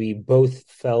connection, and we both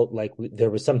felt like there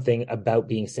was something about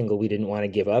being single we didn't want to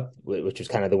give up, which was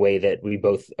kind of the way that we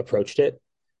both approached it,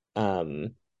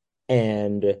 and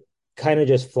kind of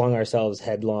just flung ourselves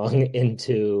headlong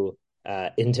into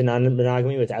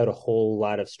non-monogamy without a whole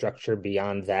lot of structure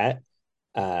beyond that.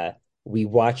 We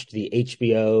watched the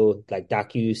HBO like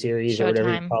docu-series or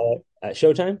whatever you call it.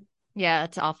 Showtime? Yeah,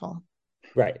 it's awful.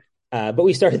 Right. But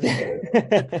we started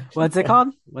there. What's it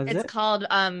called? It's called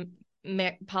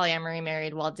Polyamory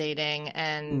Married While Dating,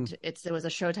 and it was a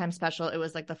Showtime special. It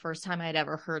was like the first time I'd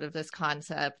ever heard of this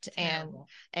concept,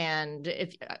 and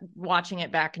if watching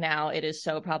it back now, it is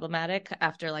so problematic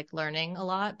after like learning a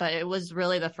lot. But it was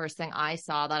really the first thing I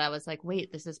saw that I was like,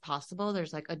 wait, this is possible.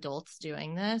 There's like adults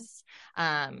doing this.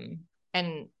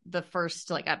 And the first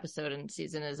like episode and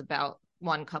season is about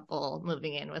one couple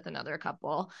moving in with another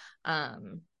couple.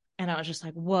 And I was just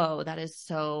like, whoa, that is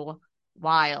so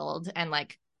wild. And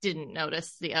like, didn't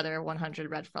notice the other 100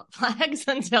 red flags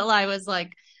until I was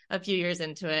like a few years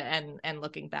into it and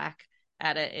looking back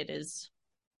at it, it is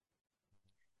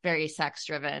very sex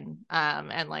driven,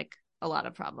 and like a lot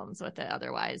of problems with it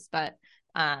otherwise. But,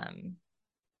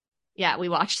 yeah, we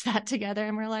watched that together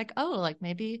and we're like, oh, like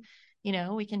maybe,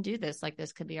 we can do this. Like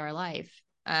this could be our life.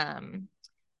 And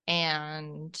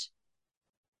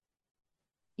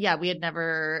yeah, we had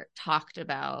never talked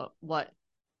about what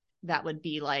that would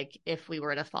be like if we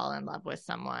were to fall in love with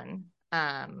someone.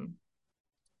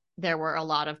 There were a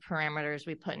lot of parameters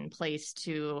we put in place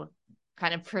to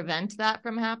kind of prevent that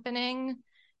from happening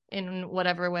in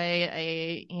whatever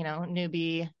way a,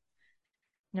 newbie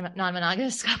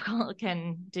non-monogamous couple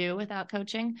can do without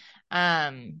coaching.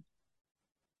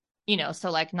 So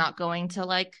like not going to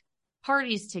like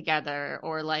parties together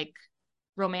or like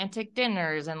romantic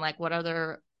dinners and like what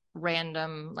other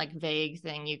random like vague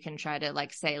thing you can try to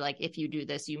like say like if you do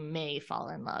this you may fall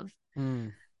in love.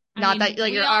 Not that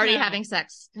like you're already having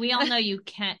sex. We all know you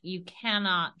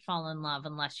cannot fall in love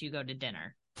unless you go to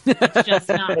dinner. It's just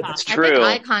not possible. It's true. I think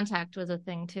eye contact was a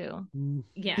thing too.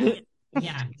 Yeah.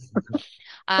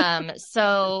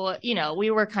 So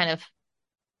we were kind of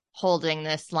holding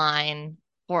this line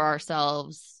for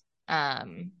ourselves,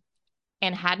 and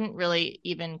hadn't really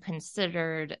even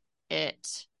considered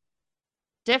it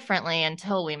differently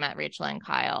until we met Rachel and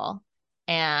Kyle.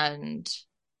 And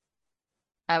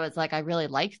I was like, I really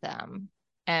like them.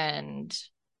 And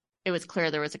it was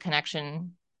clear there was a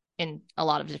connection in a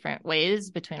lot of different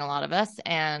ways between a lot of us.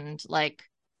 And like,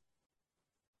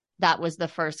 that was the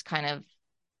first kind of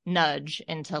nudge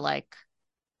into like,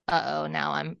 uh-oh,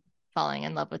 now I'm falling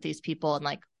in love with these people. And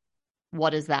like, what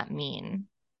does that mean?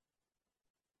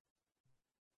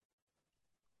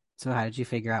 So how did you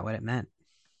figure out what it meant?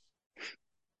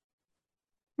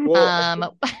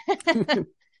 Well, I think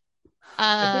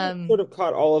it sort of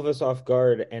caught all of us off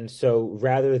guard. And so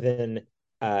rather than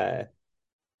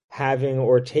having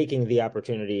or taking the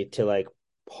opportunity to like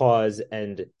pause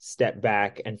and step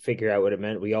back and figure out what it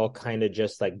meant, we all kind of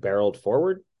just like barreled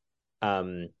forward.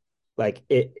 Like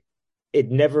it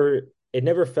never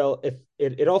felt, if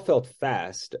it all felt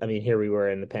fast. I mean, here we were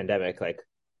in the pandemic, like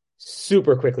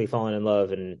super quickly falling in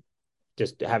love and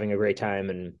just having a great time.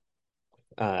 And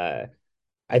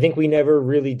I think we never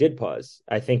really did pause.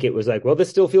 I think it was like, well, this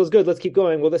still feels good. Let's keep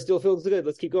going. Well, this still feels good.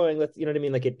 Let's keep going. Let's, you know what I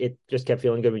mean? Like it just kept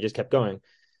feeling good. We just kept going.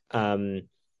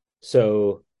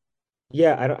 So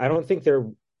yeah, I don't think there,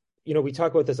 you know, we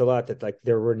talk about this a lot, that like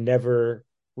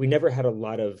we never had a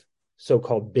lot of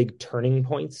so-called big turning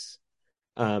points.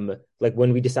 Like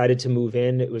when we decided to move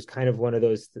in, it was kind of one of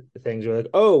those things where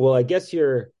like, oh, well, I guess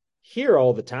you're here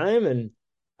all the time. And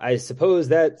I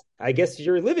guess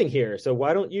you're living here. So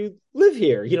why don't you live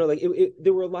here? You know, like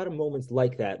there were a lot of moments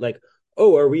like that. Like,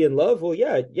 oh, are we in love? Well,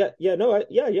 yeah, no,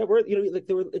 we're, you know, like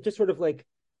it just sort of like,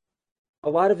 a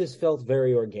lot of this felt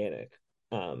very organic.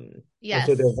 Yes.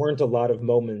 And so there weren't a lot of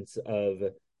moments of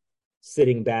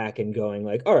sitting back and going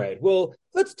like, all right, well,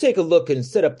 let's take a look and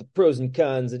set up the pros and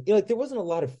cons. And you know, like there wasn't a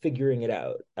lot of figuring it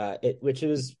out, which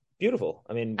is beautiful.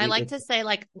 I mean, I like to say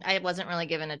like I wasn't really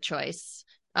given a choice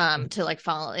to like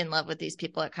fall in love with these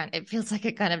people. It feels like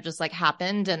it kind of just like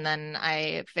happened, and then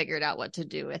I figured out what to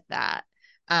do with that.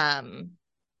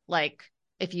 Like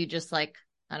if you just like,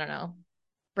 I don't know,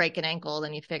 break an ankle,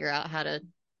 then you figure out how to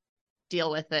deal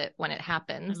with it when it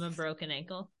happens. I'm a broken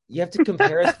ankle. You have to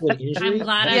compare us to an injury. I'm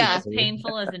glad I'm as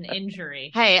painful as an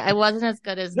injury. Hey, I wasn't as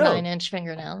good as 9-inch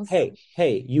fingernails.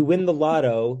 Hey, you win the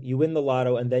lotto,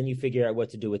 and then you figure out what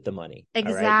to do with the money.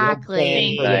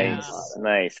 Exactly. Right?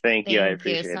 Nice. Thank you. I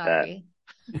appreciate that.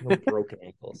 No broken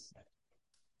ankles.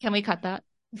 Can we cut that?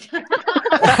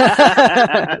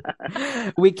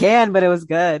 We can, but it was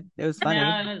good. It was funny.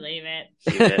 No, leave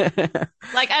it.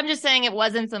 Like, I'm just saying it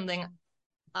wasn't something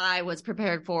I was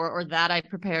prepared for or that I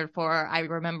prepared for. I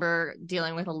remember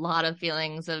dealing with a lot of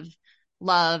feelings of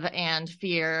love and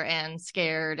fear and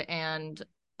scared and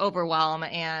overwhelm,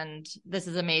 and this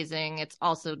is amazing. It's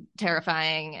also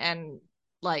terrifying, and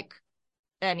like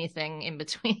anything in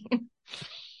between.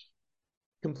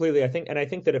 Completely. I think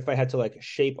that if I had to like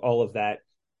shape all of that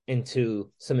into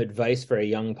some advice for a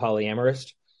young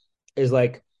polyamorist, is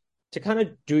like to kind of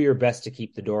do your best to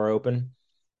keep the door open.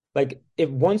 Like if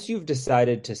once you've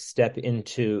decided to step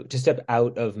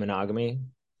out of monogamy,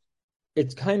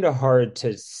 it's kind of hard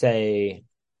to say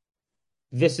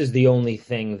this is the only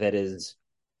thing that is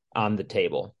on the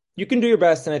table. You can do your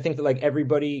best, and I think that like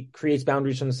everybody creates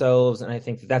boundaries for themselves, and I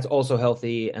think that that's also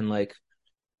healthy, and like,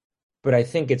 but I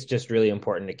think it's just really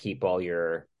important to keep all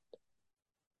your,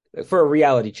 for a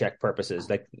reality check purposes,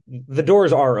 like the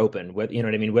doors are open, you know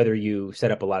what I mean, whether you set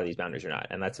up a lot of these boundaries or not.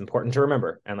 And that's important to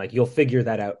remember. And like, you'll figure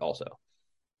that out also.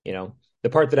 You know, the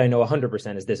part that I know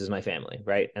 100% is this is my family,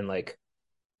 right? And like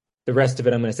the rest of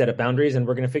it, I'm going to set up boundaries and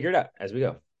we're going to figure it out as we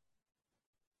go.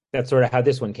 That's sort of how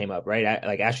this one came up, right?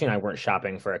 Like Ashley and I weren't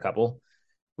shopping for a couple.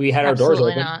 We had our doors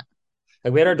open. Not.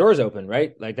 Like we had our doors open,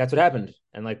 right? Like that's what happened.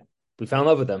 And like, we fell in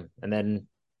love with them. And then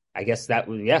I guess that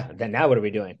was, then now what are we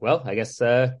doing? Well, I guess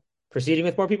proceeding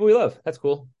with more people we love. That's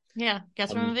cool. Yeah.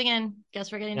 Guess we're moving in.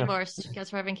 Guess we're getting divorced.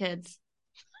 Guess we're having kids.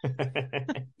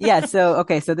 Yeah. So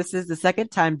this is the second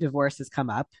time divorce has come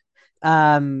up.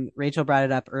 Rachel brought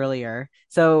it up earlier.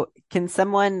 So can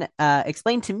someone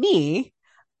explain to me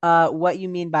what you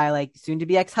mean by like soon to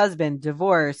be ex-husband,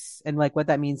 divorce, and like what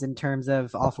that means in terms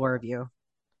of all four of you?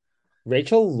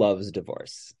 Rachel loves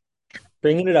divorce.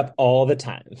 Bringing it up all the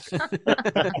time.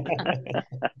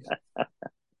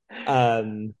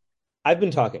 I've been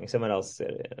talking. Someone else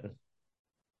said.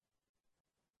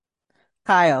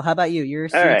 Kyle, how about you? You're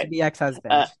soon to be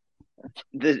ex-husband.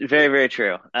 Very, very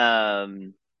true.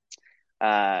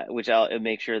 Which I'll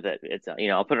make sure that it's,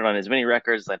 I'll put it on as many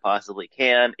records as I possibly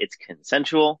can. It's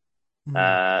consensual.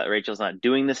 Rachel's not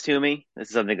doing this to me. This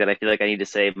is something that I feel like I need to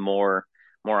say more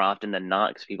often than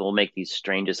not, because people make these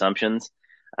strange assumptions.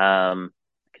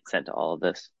 Consent to all of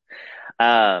this.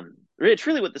 It's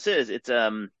really what this is. It's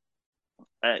the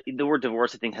word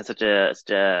divorce, I think, has such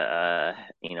a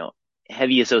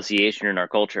heavy association in our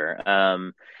culture.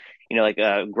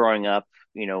 Growing up,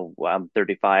 I'm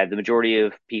 35. The majority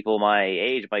of people my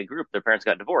age, my group, their parents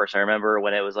got divorced. I remember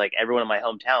when it was like everyone in my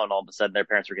hometown, all of a sudden their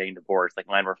parents were getting divorced. Like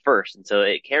mine were first. And so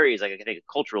it carries like, I think,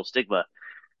 a cultural stigma,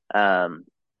 um,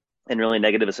 and really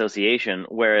negative association.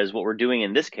 Whereas what we're doing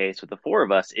in this case with the four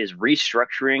of us is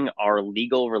restructuring our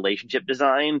legal relationship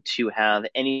design to have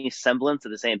any semblance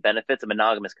of the same benefits a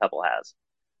monogamous couple has.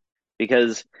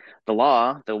 Because the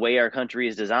law, the way our country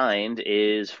is designed,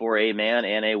 is for a man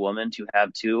and a woman to have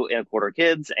 2.25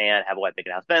 kids and have a white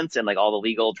picket house fence and like all the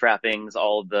legal trappings,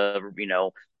 all the,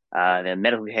 the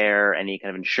medical care, any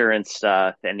kind of insurance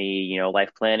stuff, any,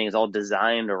 life planning is all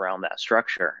designed around that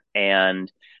structure.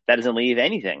 And that doesn't leave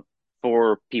anything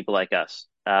for people like us.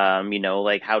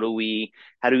 Like how do we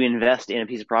invest in a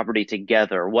piece of property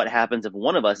together? What happens if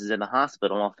one of us is in the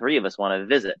hospital and all three of us want to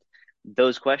visit?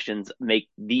 Those questions make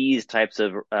these types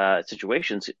of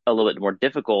situations a little bit more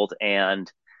difficult.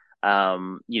 And,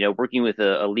 working with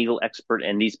a legal expert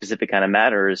in these specific kind of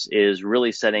matters is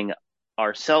really setting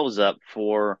ourselves up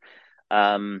for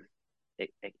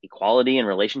equality and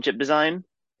relationship design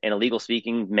in a legal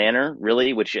speaking manner,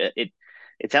 really, which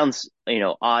it sounds,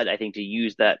 odd, I think, to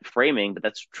use that framing, but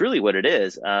that's truly what it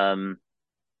is.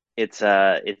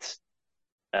 It's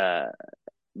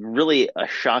really a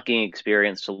shocking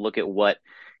experience to look at what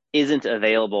isn't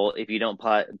available if you don't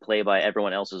play by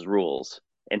everyone else's rules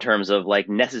in terms of like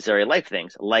necessary life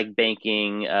things like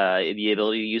banking, the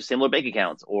ability to use similar bank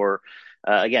accounts, or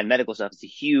again, medical stuff is a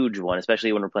huge one,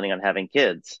 especially when we're planning on having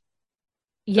kids.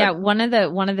 Yeah, one of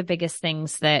the biggest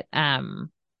things that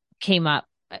came up,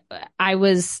 I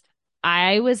was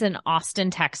in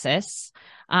Austin, Texas,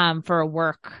 for a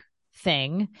work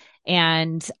thing,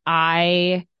 and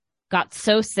I got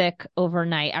so sick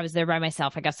overnight. I was there by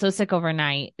myself. I got so sick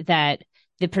overnight that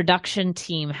the production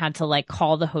team had to like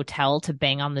call the hotel to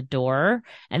bang on the door,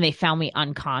 and they found me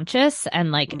unconscious,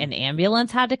 and like an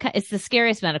ambulance had to come. It's the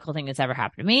scariest medical thing that's ever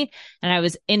happened to me. And I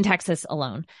was in Texas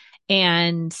alone,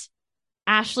 and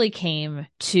Ashley came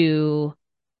to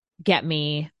get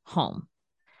me home.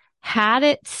 Had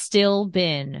it still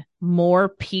been more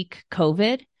peak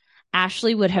COVID,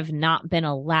 Ashley would have not been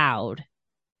allowed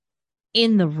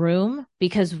in the room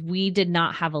because we did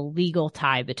not have a legal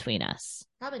tie between us.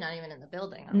 Probably not even in the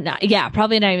building.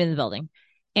 Probably not even in the building.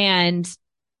 And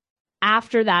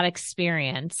after that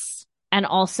experience, and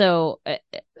also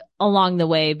along the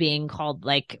way being called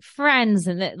like friends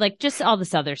and like just all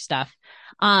this other stuff,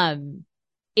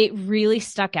 it really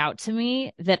stuck out to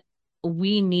me that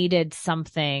we needed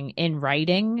something in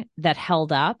writing that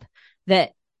held up,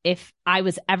 that if I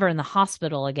was ever in the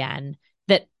hospital again,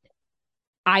 that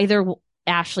either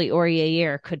Ashley or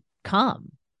Yair could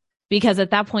come, because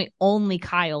at that point only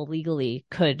Kyle legally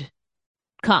could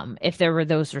come if there were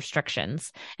those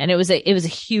restrictions. And it was a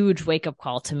huge wake up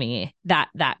call to me, that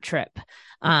trip,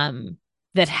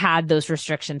 that had those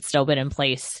restrictions still been in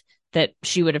place, that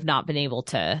she would have not been able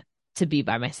to be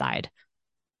by my side.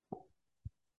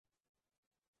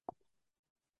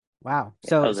 Wow.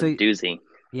 That was a doozy.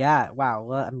 Yeah. Wow.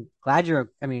 Well, I'm glad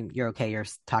you're okay. You're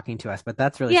talking to us, but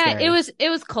that's really scary. It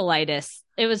was colitis.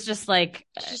 It was just like,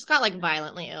 she just got like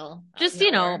violently ill. Just,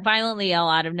 violently ill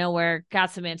out of nowhere. Got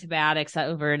some antibiotics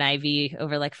over an IV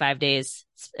over like 5 days.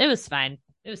 It was fine.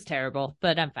 It was terrible,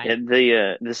 but I'm fine.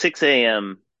 Yeah, the 6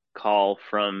 a.m. call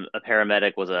from a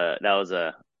paramedic was a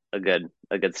good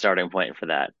starting point for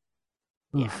that.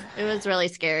 Yeah, it was really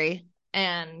scary.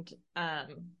 And how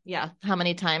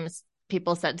many times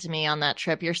people said to me on that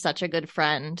trip, "You're such a good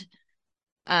friend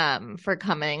for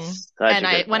coming."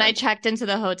 When I checked into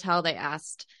the hotel, they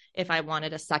asked if I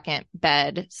wanted a second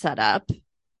bed set up.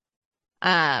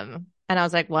 And I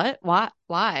was like, "What?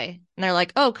 Why?" And they're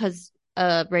like, "Oh, because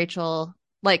Rachel,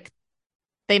 like,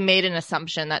 they made an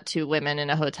assumption that two women in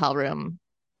a hotel room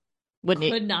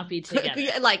could not be together."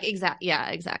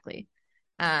 Exactly.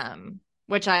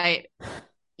 Which I,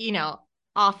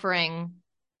 offering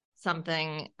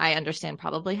something I understand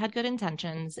probably had good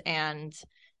intentions, and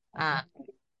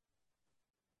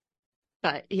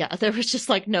but yeah, there was just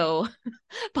like no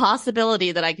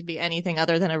possibility that I could be anything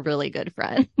other than a really good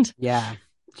friend. Yeah.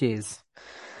 Jeez.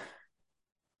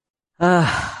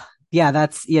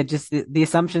 Just the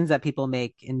assumptions that people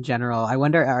make in general. I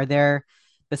wonder, are there,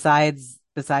 besides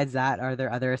that, are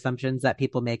there other assumptions that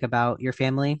people make about your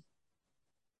family?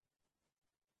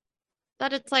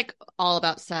 That it's like all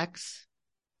about sex,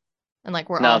 and like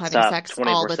we're all having sex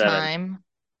all the time.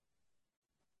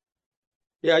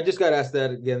 Yeah, I just got asked that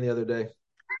again the other day.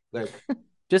 Like,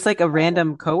 just like a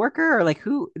random coworker, or like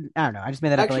who? I don't know. I just made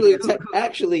that up.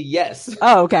 Actually, yes.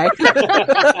 Oh, okay.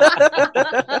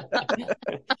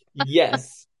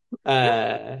 Yes.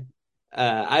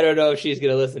 I don't know if she's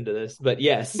going to listen to this, but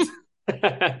yes.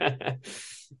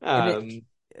 And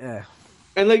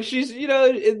And like she's,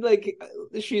 like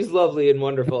she's lovely and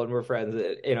wonderful, and we're friends,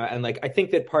 and like I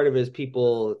think that part of it is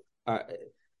people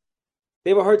they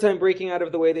have a hard time breaking out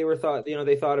of the way they were thought,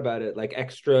 they thought about it, like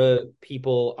extra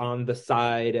people on the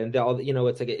side and all,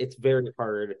 it's like it's very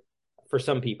hard for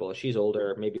some people. She's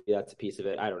older, maybe that's a piece of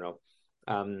it. I don't know.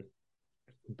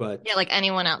 But yeah, like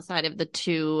anyone outside of the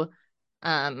two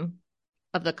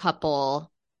of the couple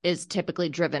is typically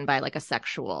driven by like a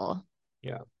sexual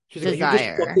she's like, desire. are you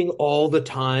just fucking all the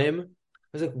time?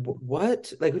 I was like,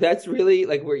 what? Like that's really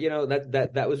like we're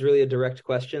that was really a direct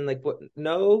question. Like what?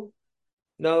 No.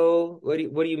 What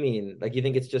do you mean? Like you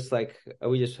think it's just like, are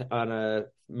we just on a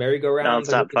merry-go-round?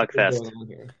 Non-stop fuck fest.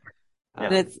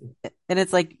 And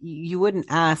it's like you wouldn't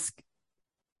ask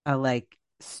a like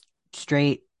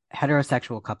straight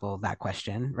heterosexual couple that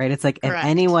question, right? It's like if Correct.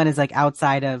 anyone is like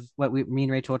outside of what me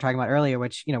and Rachel were talking about earlier,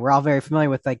 which we're all very familiar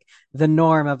with, like the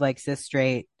norm of like cis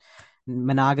straight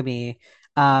monogamy.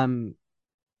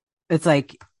 It's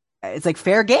like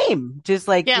fair game. Just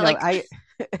like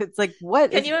it's like what?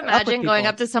 Can you imagine going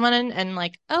up to someone and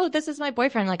like, oh, this is my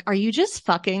boyfriend? Like, are you just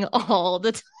fucking all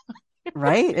the time?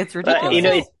 Right? It's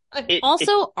ridiculous.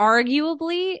 Also,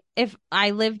 arguably, if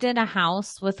I lived in a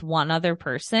house with one other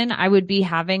person, I would be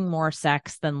having more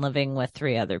sex than living with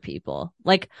 3 other people.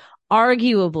 Like,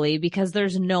 arguably, because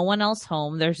there's no one else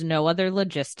home, there's no other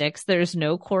logistics, there's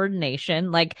no coordination.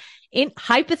 Like,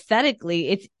 hypothetically,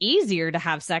 it's easier to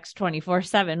have sex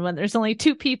 24/7 when there's only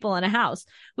 2 people in a house.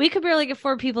 We could barely get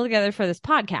 4 people together for this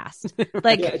podcast.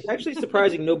 Like, yeah, it's actually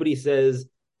surprising nobody says,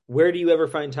 where do you ever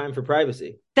find time for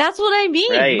privacy? That's what I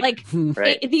mean. Right. Like,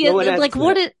 right.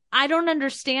 I don't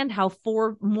understand how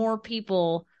 4 more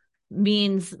people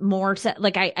means more.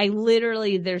 Like, I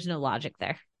literally, there's no logic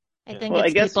there. I think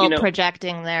it's people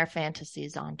projecting their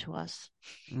fantasies onto us.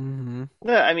 Mm-hmm.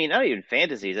 Well, I mean, not even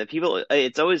fantasies.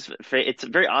 It's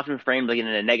very often framed like in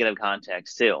a negative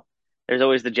context too. There's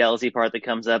always the jealousy part that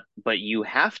comes up, but you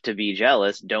have to be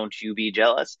jealous. Don't you be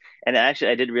jealous? And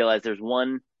actually, I did realize there's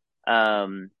one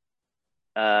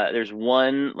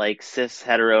like cis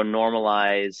hetero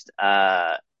normalized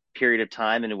period of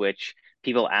time in which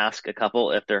people ask a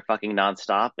couple if they're fucking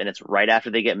nonstop, and it's right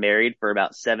after they get married for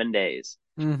about 7 days.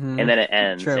 Mm-hmm. And then it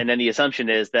ends. True. And then the assumption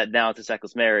is that now it's a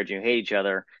sexless marriage and you hate each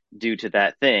other due to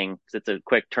that thing, because it's a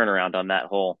quick turnaround on that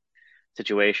whole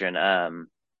situation. But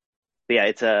yeah,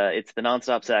 it's the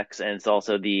nonstop sex, and it's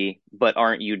also the but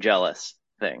aren't you jealous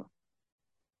thing.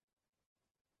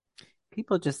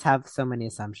 People just have so many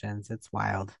assumptions. It's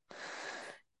wild.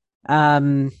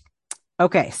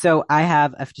 Okay, so I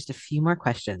have just a few more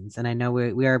questions, and I know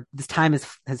we are this time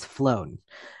has flown.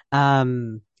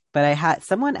 But I had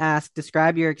someone ask,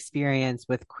 describe your experience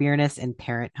with queerness and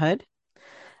parenthood.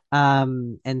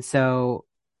 And so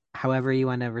however you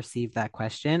want to receive that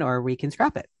question, or we can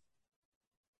scrap it.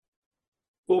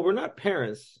 Well, we're not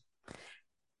parents.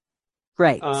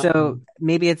 Right. So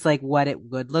maybe it's like what it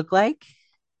would look like.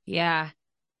 Yeah.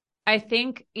 I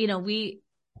think,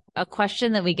 a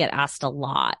question that we get asked a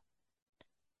lot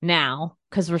now,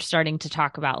 because we're starting to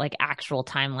talk about like actual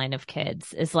timeline of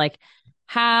kids, is like,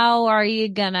 how are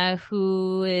you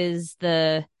who is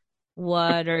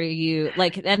what are you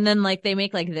like? And then like they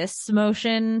make like this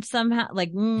motion somehow,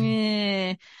 like,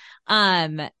 and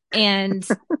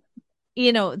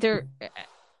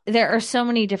there are so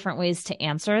many different ways to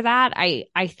answer that.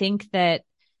 I think that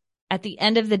at the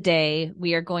end of the day,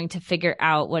 we are going to figure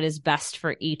out what is best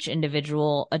for each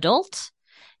individual adult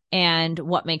and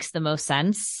what makes the most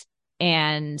sense,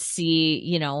 and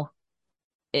see,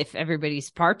 if everybody's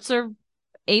parts are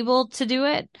able to do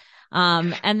it.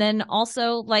 And then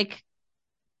also, like,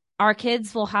 our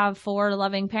kids will have 4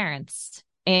 loving parents,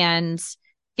 and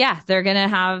yeah, they're going to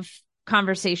have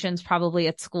conversations probably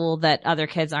at school that other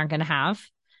kids aren't going to have.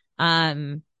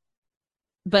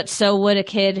 But so would a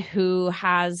kid who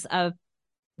has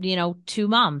 2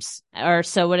 moms, or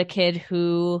so would a kid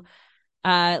who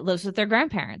lives with their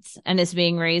grandparents and is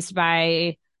being raised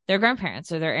by their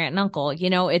grandparents or their aunt and uncle.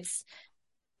 It's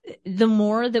the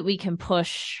more that we can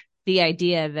push the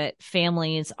idea that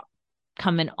families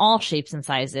come in all shapes and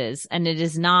sizes, and it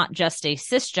is not just a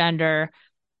cisgender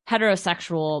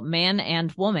heterosexual man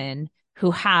and woman who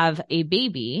have a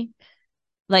baby.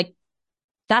 Like,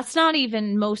 that's not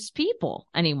even most people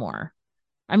anymore.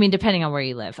 I mean, depending on where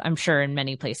you live, I'm sure in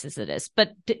many places it is,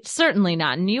 but certainly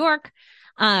not in New York.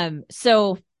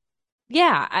 So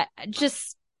yeah,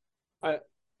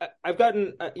 I've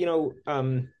gotten,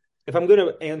 if I'm going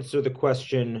to answer the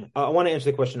question, I want to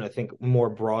answer the question, I think, more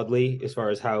broadly as far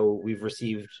as how we've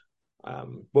received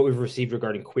what we've received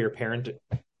regarding queer parenting.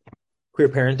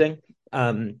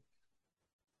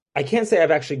 I can't say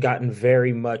I've actually gotten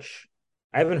very much.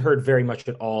 I haven't heard very much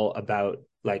at all about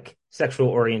like sexual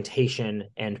orientation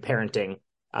and parenting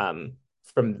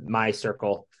from my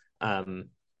circle. And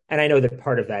I know that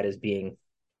part of that is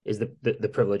the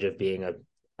privilege of being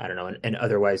I don't know, an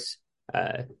otherwise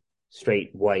straight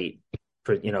white,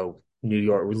 New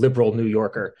York liberal New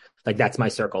Yorker. Like that's my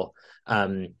circle.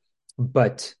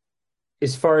 But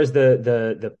as far as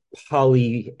the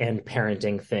poly and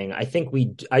parenting thing, I think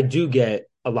I do get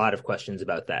a lot of questions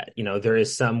about that. There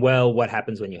is some, well, what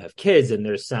happens when you have kids? And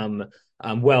there's some,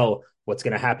 well, what's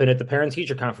going to happen at the parent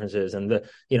teacher conferences and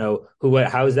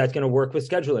how is that going to work with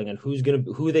scheduling and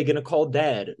who are they going to call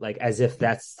dad? Like as if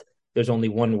there's only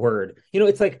one word,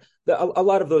 it's like a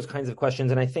lot of those kinds of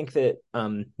questions. And I think that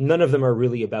none of them are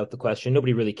really about the question.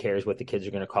 Nobody really cares what the kids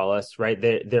are going to call us, right?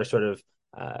 They're sort of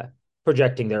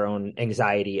projecting their own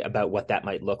anxiety about what that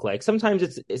might look like. Sometimes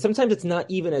it's not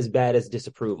even as bad as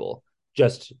disapproval,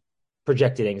 just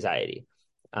projected anxiety.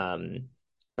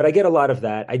 But I get a lot of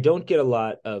that. I don't get a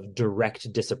lot of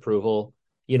direct disapproval.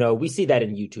 We see that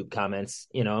in YouTube comments,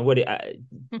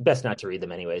 and best not to read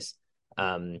them anyways.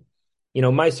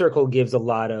 My circle gives a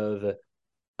lot of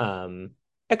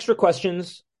extra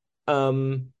questions.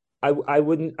 I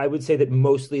would say that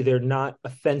mostly they're not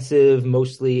offensive.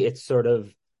 Mostly it's sort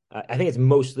of, I think it's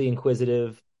mostly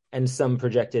inquisitive and some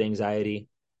projected anxiety.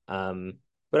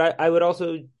 But I would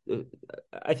also,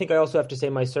 I think I also have to say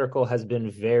my circle has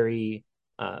been very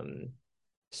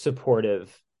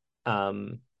supportive.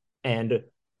 And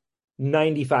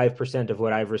 95% of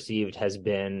what I've received has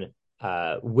been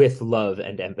with love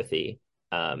and empathy,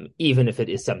 even if it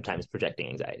is sometimes projecting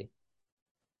anxiety.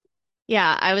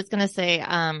 Yeah, I was going to say,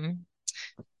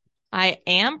 I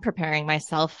am preparing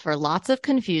myself for lots of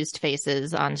confused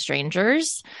faces on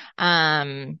strangers.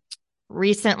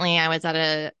 Recently, I was at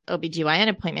a OBGYN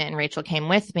appointment and Rachel came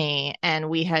with me and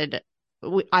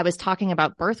I was talking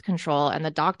about birth control and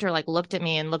the doctor looked at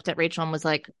me and looked at Rachel and was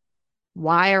like,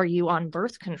 why are you on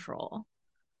birth control?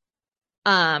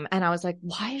 And I was like,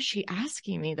 why is she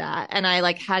asking me that? And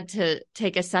I had to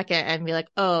take a second and be like,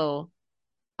 oh,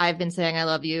 I've been saying I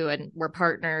love you and we're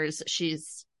partners.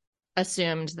 She's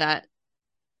assumed that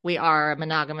we are a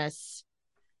monogamous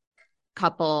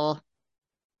couple.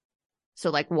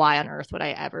 So why on earth would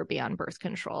I ever be on birth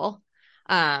control?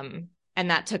 And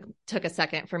that took a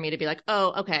second for me to be like,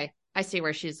 oh, okay. I see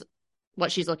what she's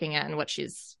looking at and what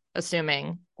she's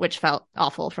assuming, which felt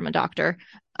awful from a doctor.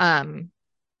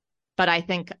 But I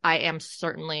think I am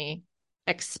certainly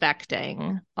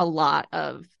expecting a lot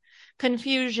of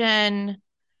confusion,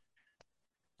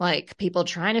 people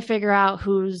trying to figure out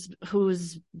whose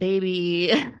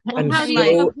baby. Well, how do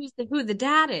you know who the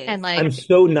dad is? And I'm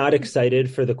so not excited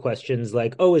for the questions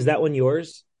oh, is that one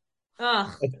yours?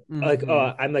 Ugh.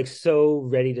 Oh, I'm so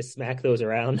ready to smack those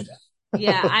around.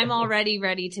 Yeah, I'm already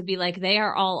ready to be they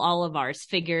are all of ours.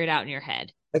 Figure it out in your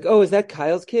head. Oh, is that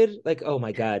Kyle's kid? Oh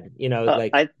my God,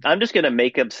 I'm just gonna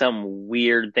make up some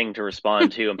weird thing to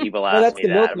respond to, and people well, ask that's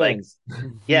me the that. milkmans.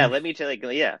 Yeah, let me tell you about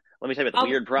the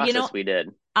weird process we did.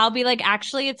 I'll be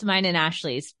actually, it's mine and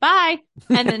Ashley's. Bye,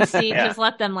 and then see, just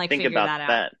let them Think figure about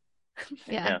that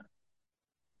out.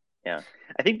 Yeah.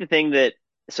 I think the thing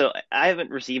so I haven't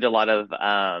received a lot of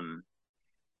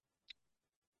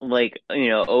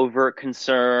overt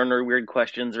concern or weird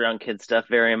questions around kid stuff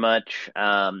very much.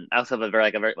 I also have a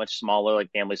very much smaller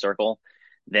family circle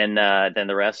than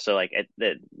the rest, so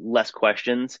less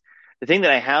questions. The thing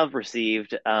that I have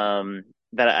received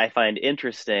that I find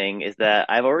interesting is that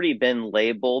I've already been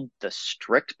labeled the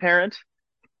strict parent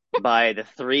by the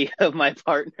three of my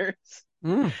partners.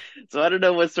 So I don't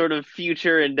know what sort of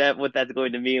future and depth what that's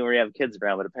going to mean when we have kids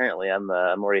around, but apparently I'm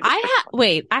already.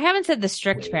 Wait, I haven't said the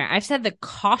strict parent. I've said the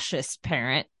cautious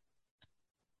parent.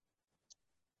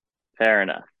 Fair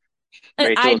enough.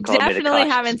 I definitely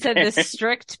haven't said the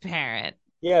strict parent.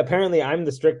 Yeah, apparently I'm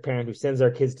the strict parent who sends our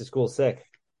kids to school sick.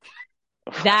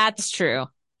 That's true.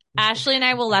 Ashley and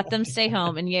I will let them stay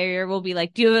home, and Yair will be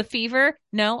like, do you have a fever?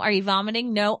 No. Are you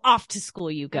vomiting? No. Off to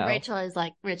school you go. And Rachel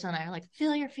and I are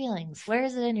feel your feelings. Where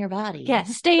is it in your body? Yeah,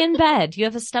 stay in bed. You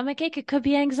have a stomach ache? It could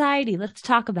be anxiety. Let's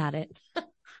talk about it.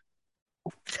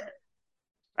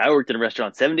 I worked in a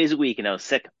restaurant 7 days a week, and I was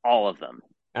sick all of them.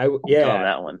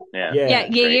 That one. Yeah.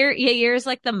 Yair's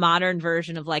the modern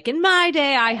version of in my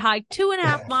day, I hiked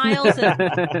 2.5 miles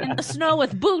in the snow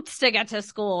with boots to get to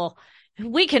school.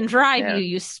 We can drive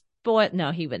you spoil.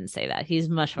 No, he wouldn't say that. He's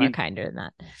much more kinder than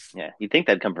that. Yeah, you'd think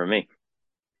that'd come from me.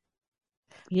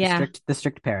 Yeah. The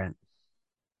strict parent.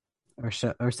 or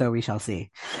so we shall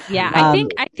see. Yeah,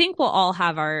 I think we'll all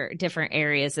have our different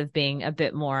areas of being a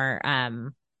bit more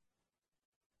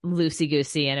loosey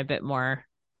goosey and a bit more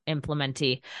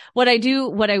implementy. What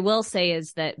I will say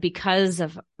is that because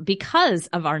of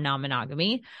our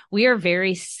non-monogamy, we are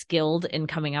very skilled in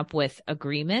coming up with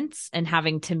agreements and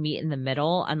having to meet in the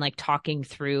middle and like talking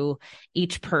through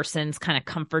each person's kind of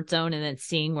comfort zone and then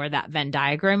seeing where that Venn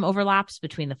diagram overlaps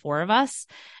between the four of us.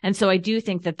 And so I do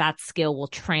think that skill will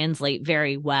translate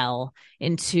very well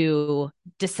into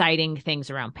deciding things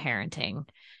around parenting.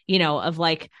 Of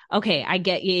like, okay, I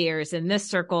get Yayer's in this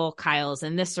circle, Kyle's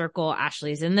in this circle,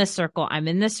 Ashley's in this circle, I'm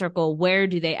in this circle. Where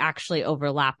do they actually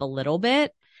overlap a little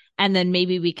bit? And then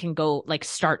maybe we can go like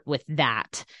start with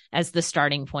that as the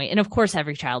starting point. And of course,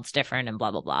 every child's different and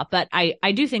blah, blah, blah. But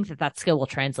I do think that skill will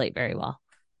translate very well.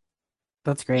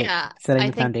 That's great. Yeah.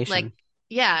 Setting the foundation.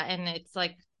 And it's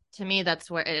like, to me, that's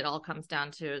where it all comes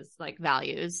down to is like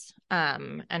values,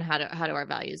 and how do our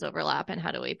values overlap and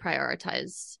how do we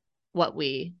prioritize what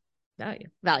we value,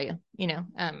 I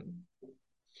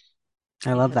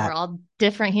love that. We're all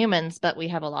different humans, but we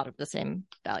have a lot of the same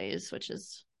values, which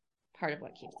is part of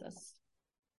what keeps us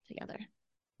together.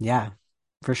 Yeah,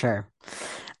 for sure.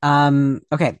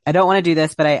 Okay. I don't want to do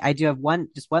this, but I do have one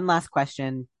last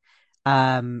question,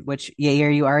 which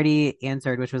Yair, you already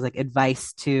answered, which was like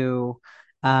advice to,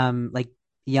 like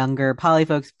younger poly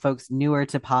folks newer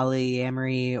to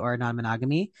polyamory or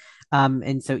non-monogamy.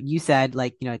 And so you said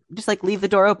like, just like leave the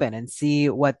door open and see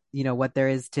what there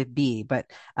is to be. But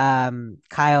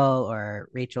Kyle or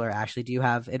Rachel or Ashley, do you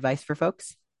have advice for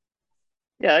folks?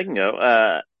 Yeah, I can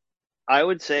go. I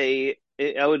would say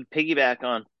I would piggyback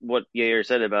on what Yair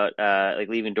said about like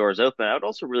leaving doors open. I would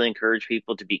also really encourage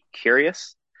people to be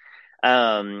curious.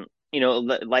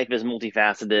 Life is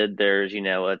multifaceted. There's,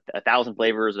 a thousand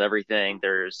flavors of everything.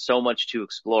 There's so much to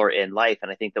explore in life.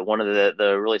 And I think that one of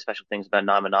the really special things about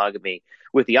non-monogamy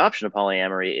with the option of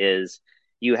polyamory is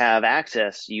you have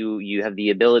access, you have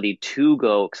the ability to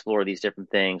go explore these different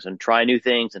things and try new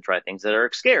things and try things that are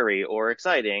scary or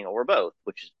exciting or both,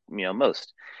 which is,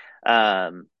 most.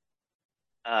 And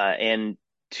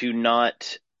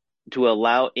to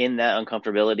allow in that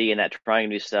uncomfortability and that trying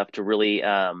new stuff to really,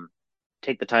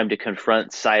 take the time to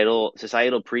confront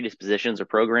societal predispositions or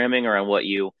programming around what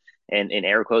you, and in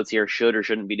air quotes here, should or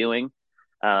shouldn't be doing,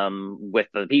 with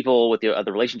the people, with the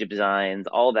other relationship designs,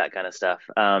 all that kind of stuff.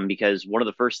 Because one of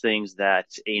the first things that,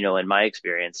 in my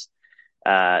experience,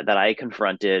 that I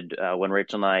confronted when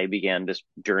Rachel and I began this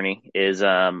journey is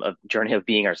a journey of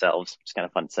being ourselves. It's kind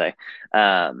of fun to say.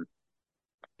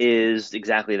 Is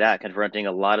exactly that, confronting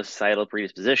a lot of societal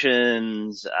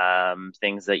predispositions,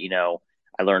 things that,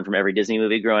 I learned from every Disney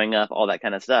movie growing up, all that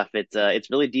kind of stuff. It's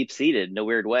really deep seated in a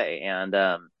weird way. And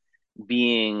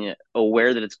being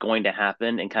aware that it's going to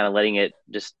happen and kind of letting it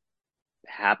just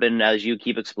happen as you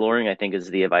keep exploring, I think is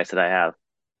the advice that I have.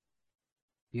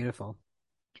 Beautiful.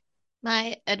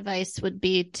 My advice would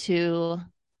be to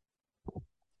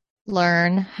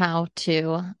learn how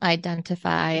to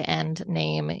identify and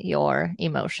name your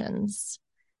emotions.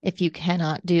 If you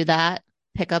cannot do that,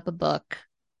 pick up a book,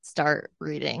 start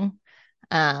reading.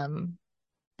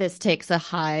 This takes a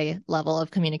high level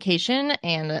of communication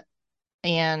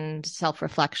and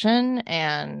self-reflection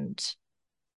and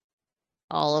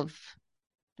all of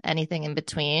anything in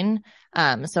between.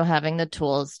 So having the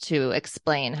tools to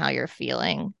explain how you're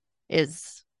feeling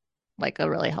is like a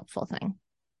really helpful thing.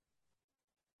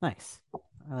 Nice.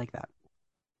 I like that.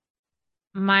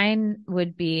 Mine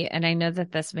would be, and I know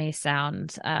that this may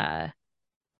sound,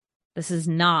 this is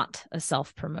not a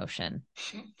self-promotion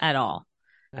at all.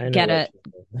 Get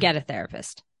a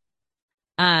therapist.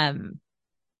 I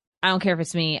don't care if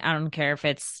it's me. I don't care if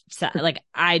it's like,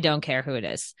 I don't care who it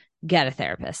is. Get a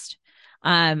therapist.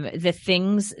 The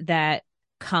things that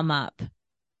come up,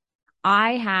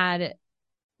 I had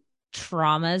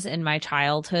traumas in my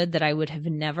childhood that I would have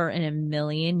never in a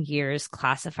million years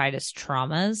classified as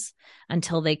traumas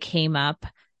until they came up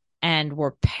and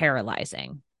were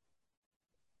paralyzing.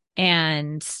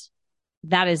 And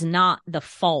that is not the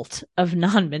fault of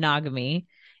non-monogamy.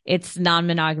 It's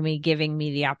non-monogamy giving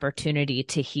me the opportunity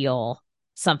to heal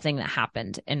something that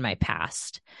happened in my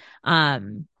past.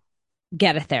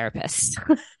 Get a therapist.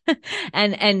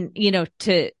 and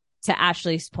to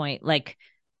Ashley's point, like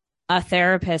a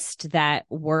therapist that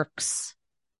works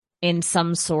in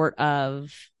some sort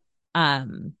of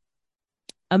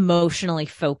emotionally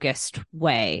focused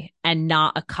way and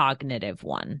not a cognitive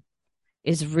one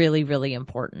is really, really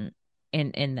important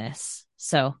in this.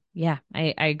 So yeah,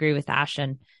 I agree with Ash,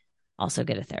 and also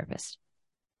get a therapist.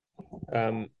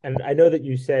 And I know that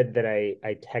you said that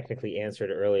I technically answered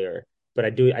earlier, but I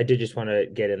did just want to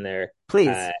get in there.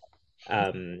 Please.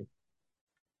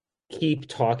 Keep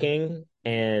talking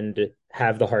and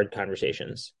have the hard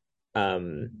conversations. I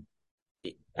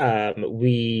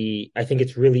think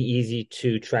it's really easy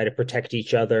to try to protect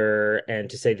each other and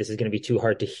to say this is going to be too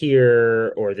hard to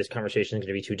hear or this conversation is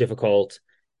going to be too difficult.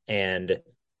 And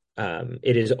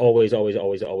it is always, always,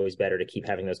 always, always better to keep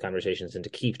having those conversations and to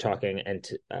keep talking. And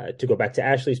to go back to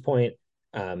Ashley's point,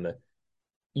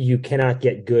 you cannot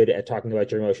get good at talking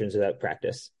about your emotions without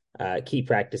practice. Keep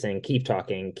practicing, keep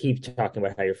talking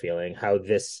about how you're feeling, how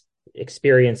this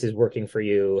experience is working for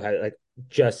you,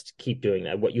 just keep doing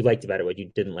that, what you liked about it, what you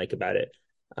didn't like about it.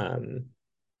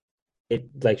 It,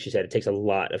 like she said, it takes a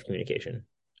lot of communication.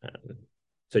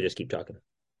 So just keep talking.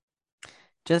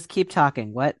 Just keep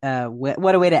talking. What a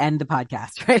way to end the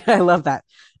podcast, right? I love that.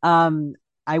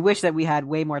 I wish that we had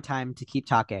way more time to keep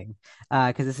talking,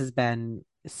 because this has been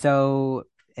so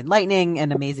enlightening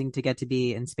and amazing to get to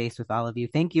be in space with all of you.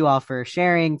 Thank you all for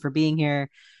sharing, for being here,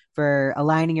 for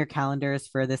aligning your calendars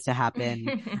for this to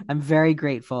happen. I'm very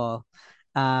grateful,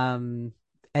 and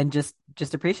just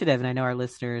appreciative. And I know our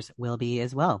listeners will be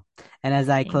as well. And as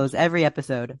I close every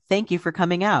episode, thank you for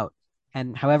coming out.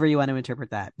 And however you want to interpret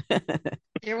that.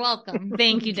 You're welcome.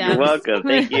 Thank you, Deb. You're welcome.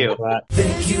 Thank you.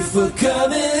 Thank you for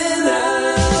coming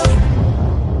out.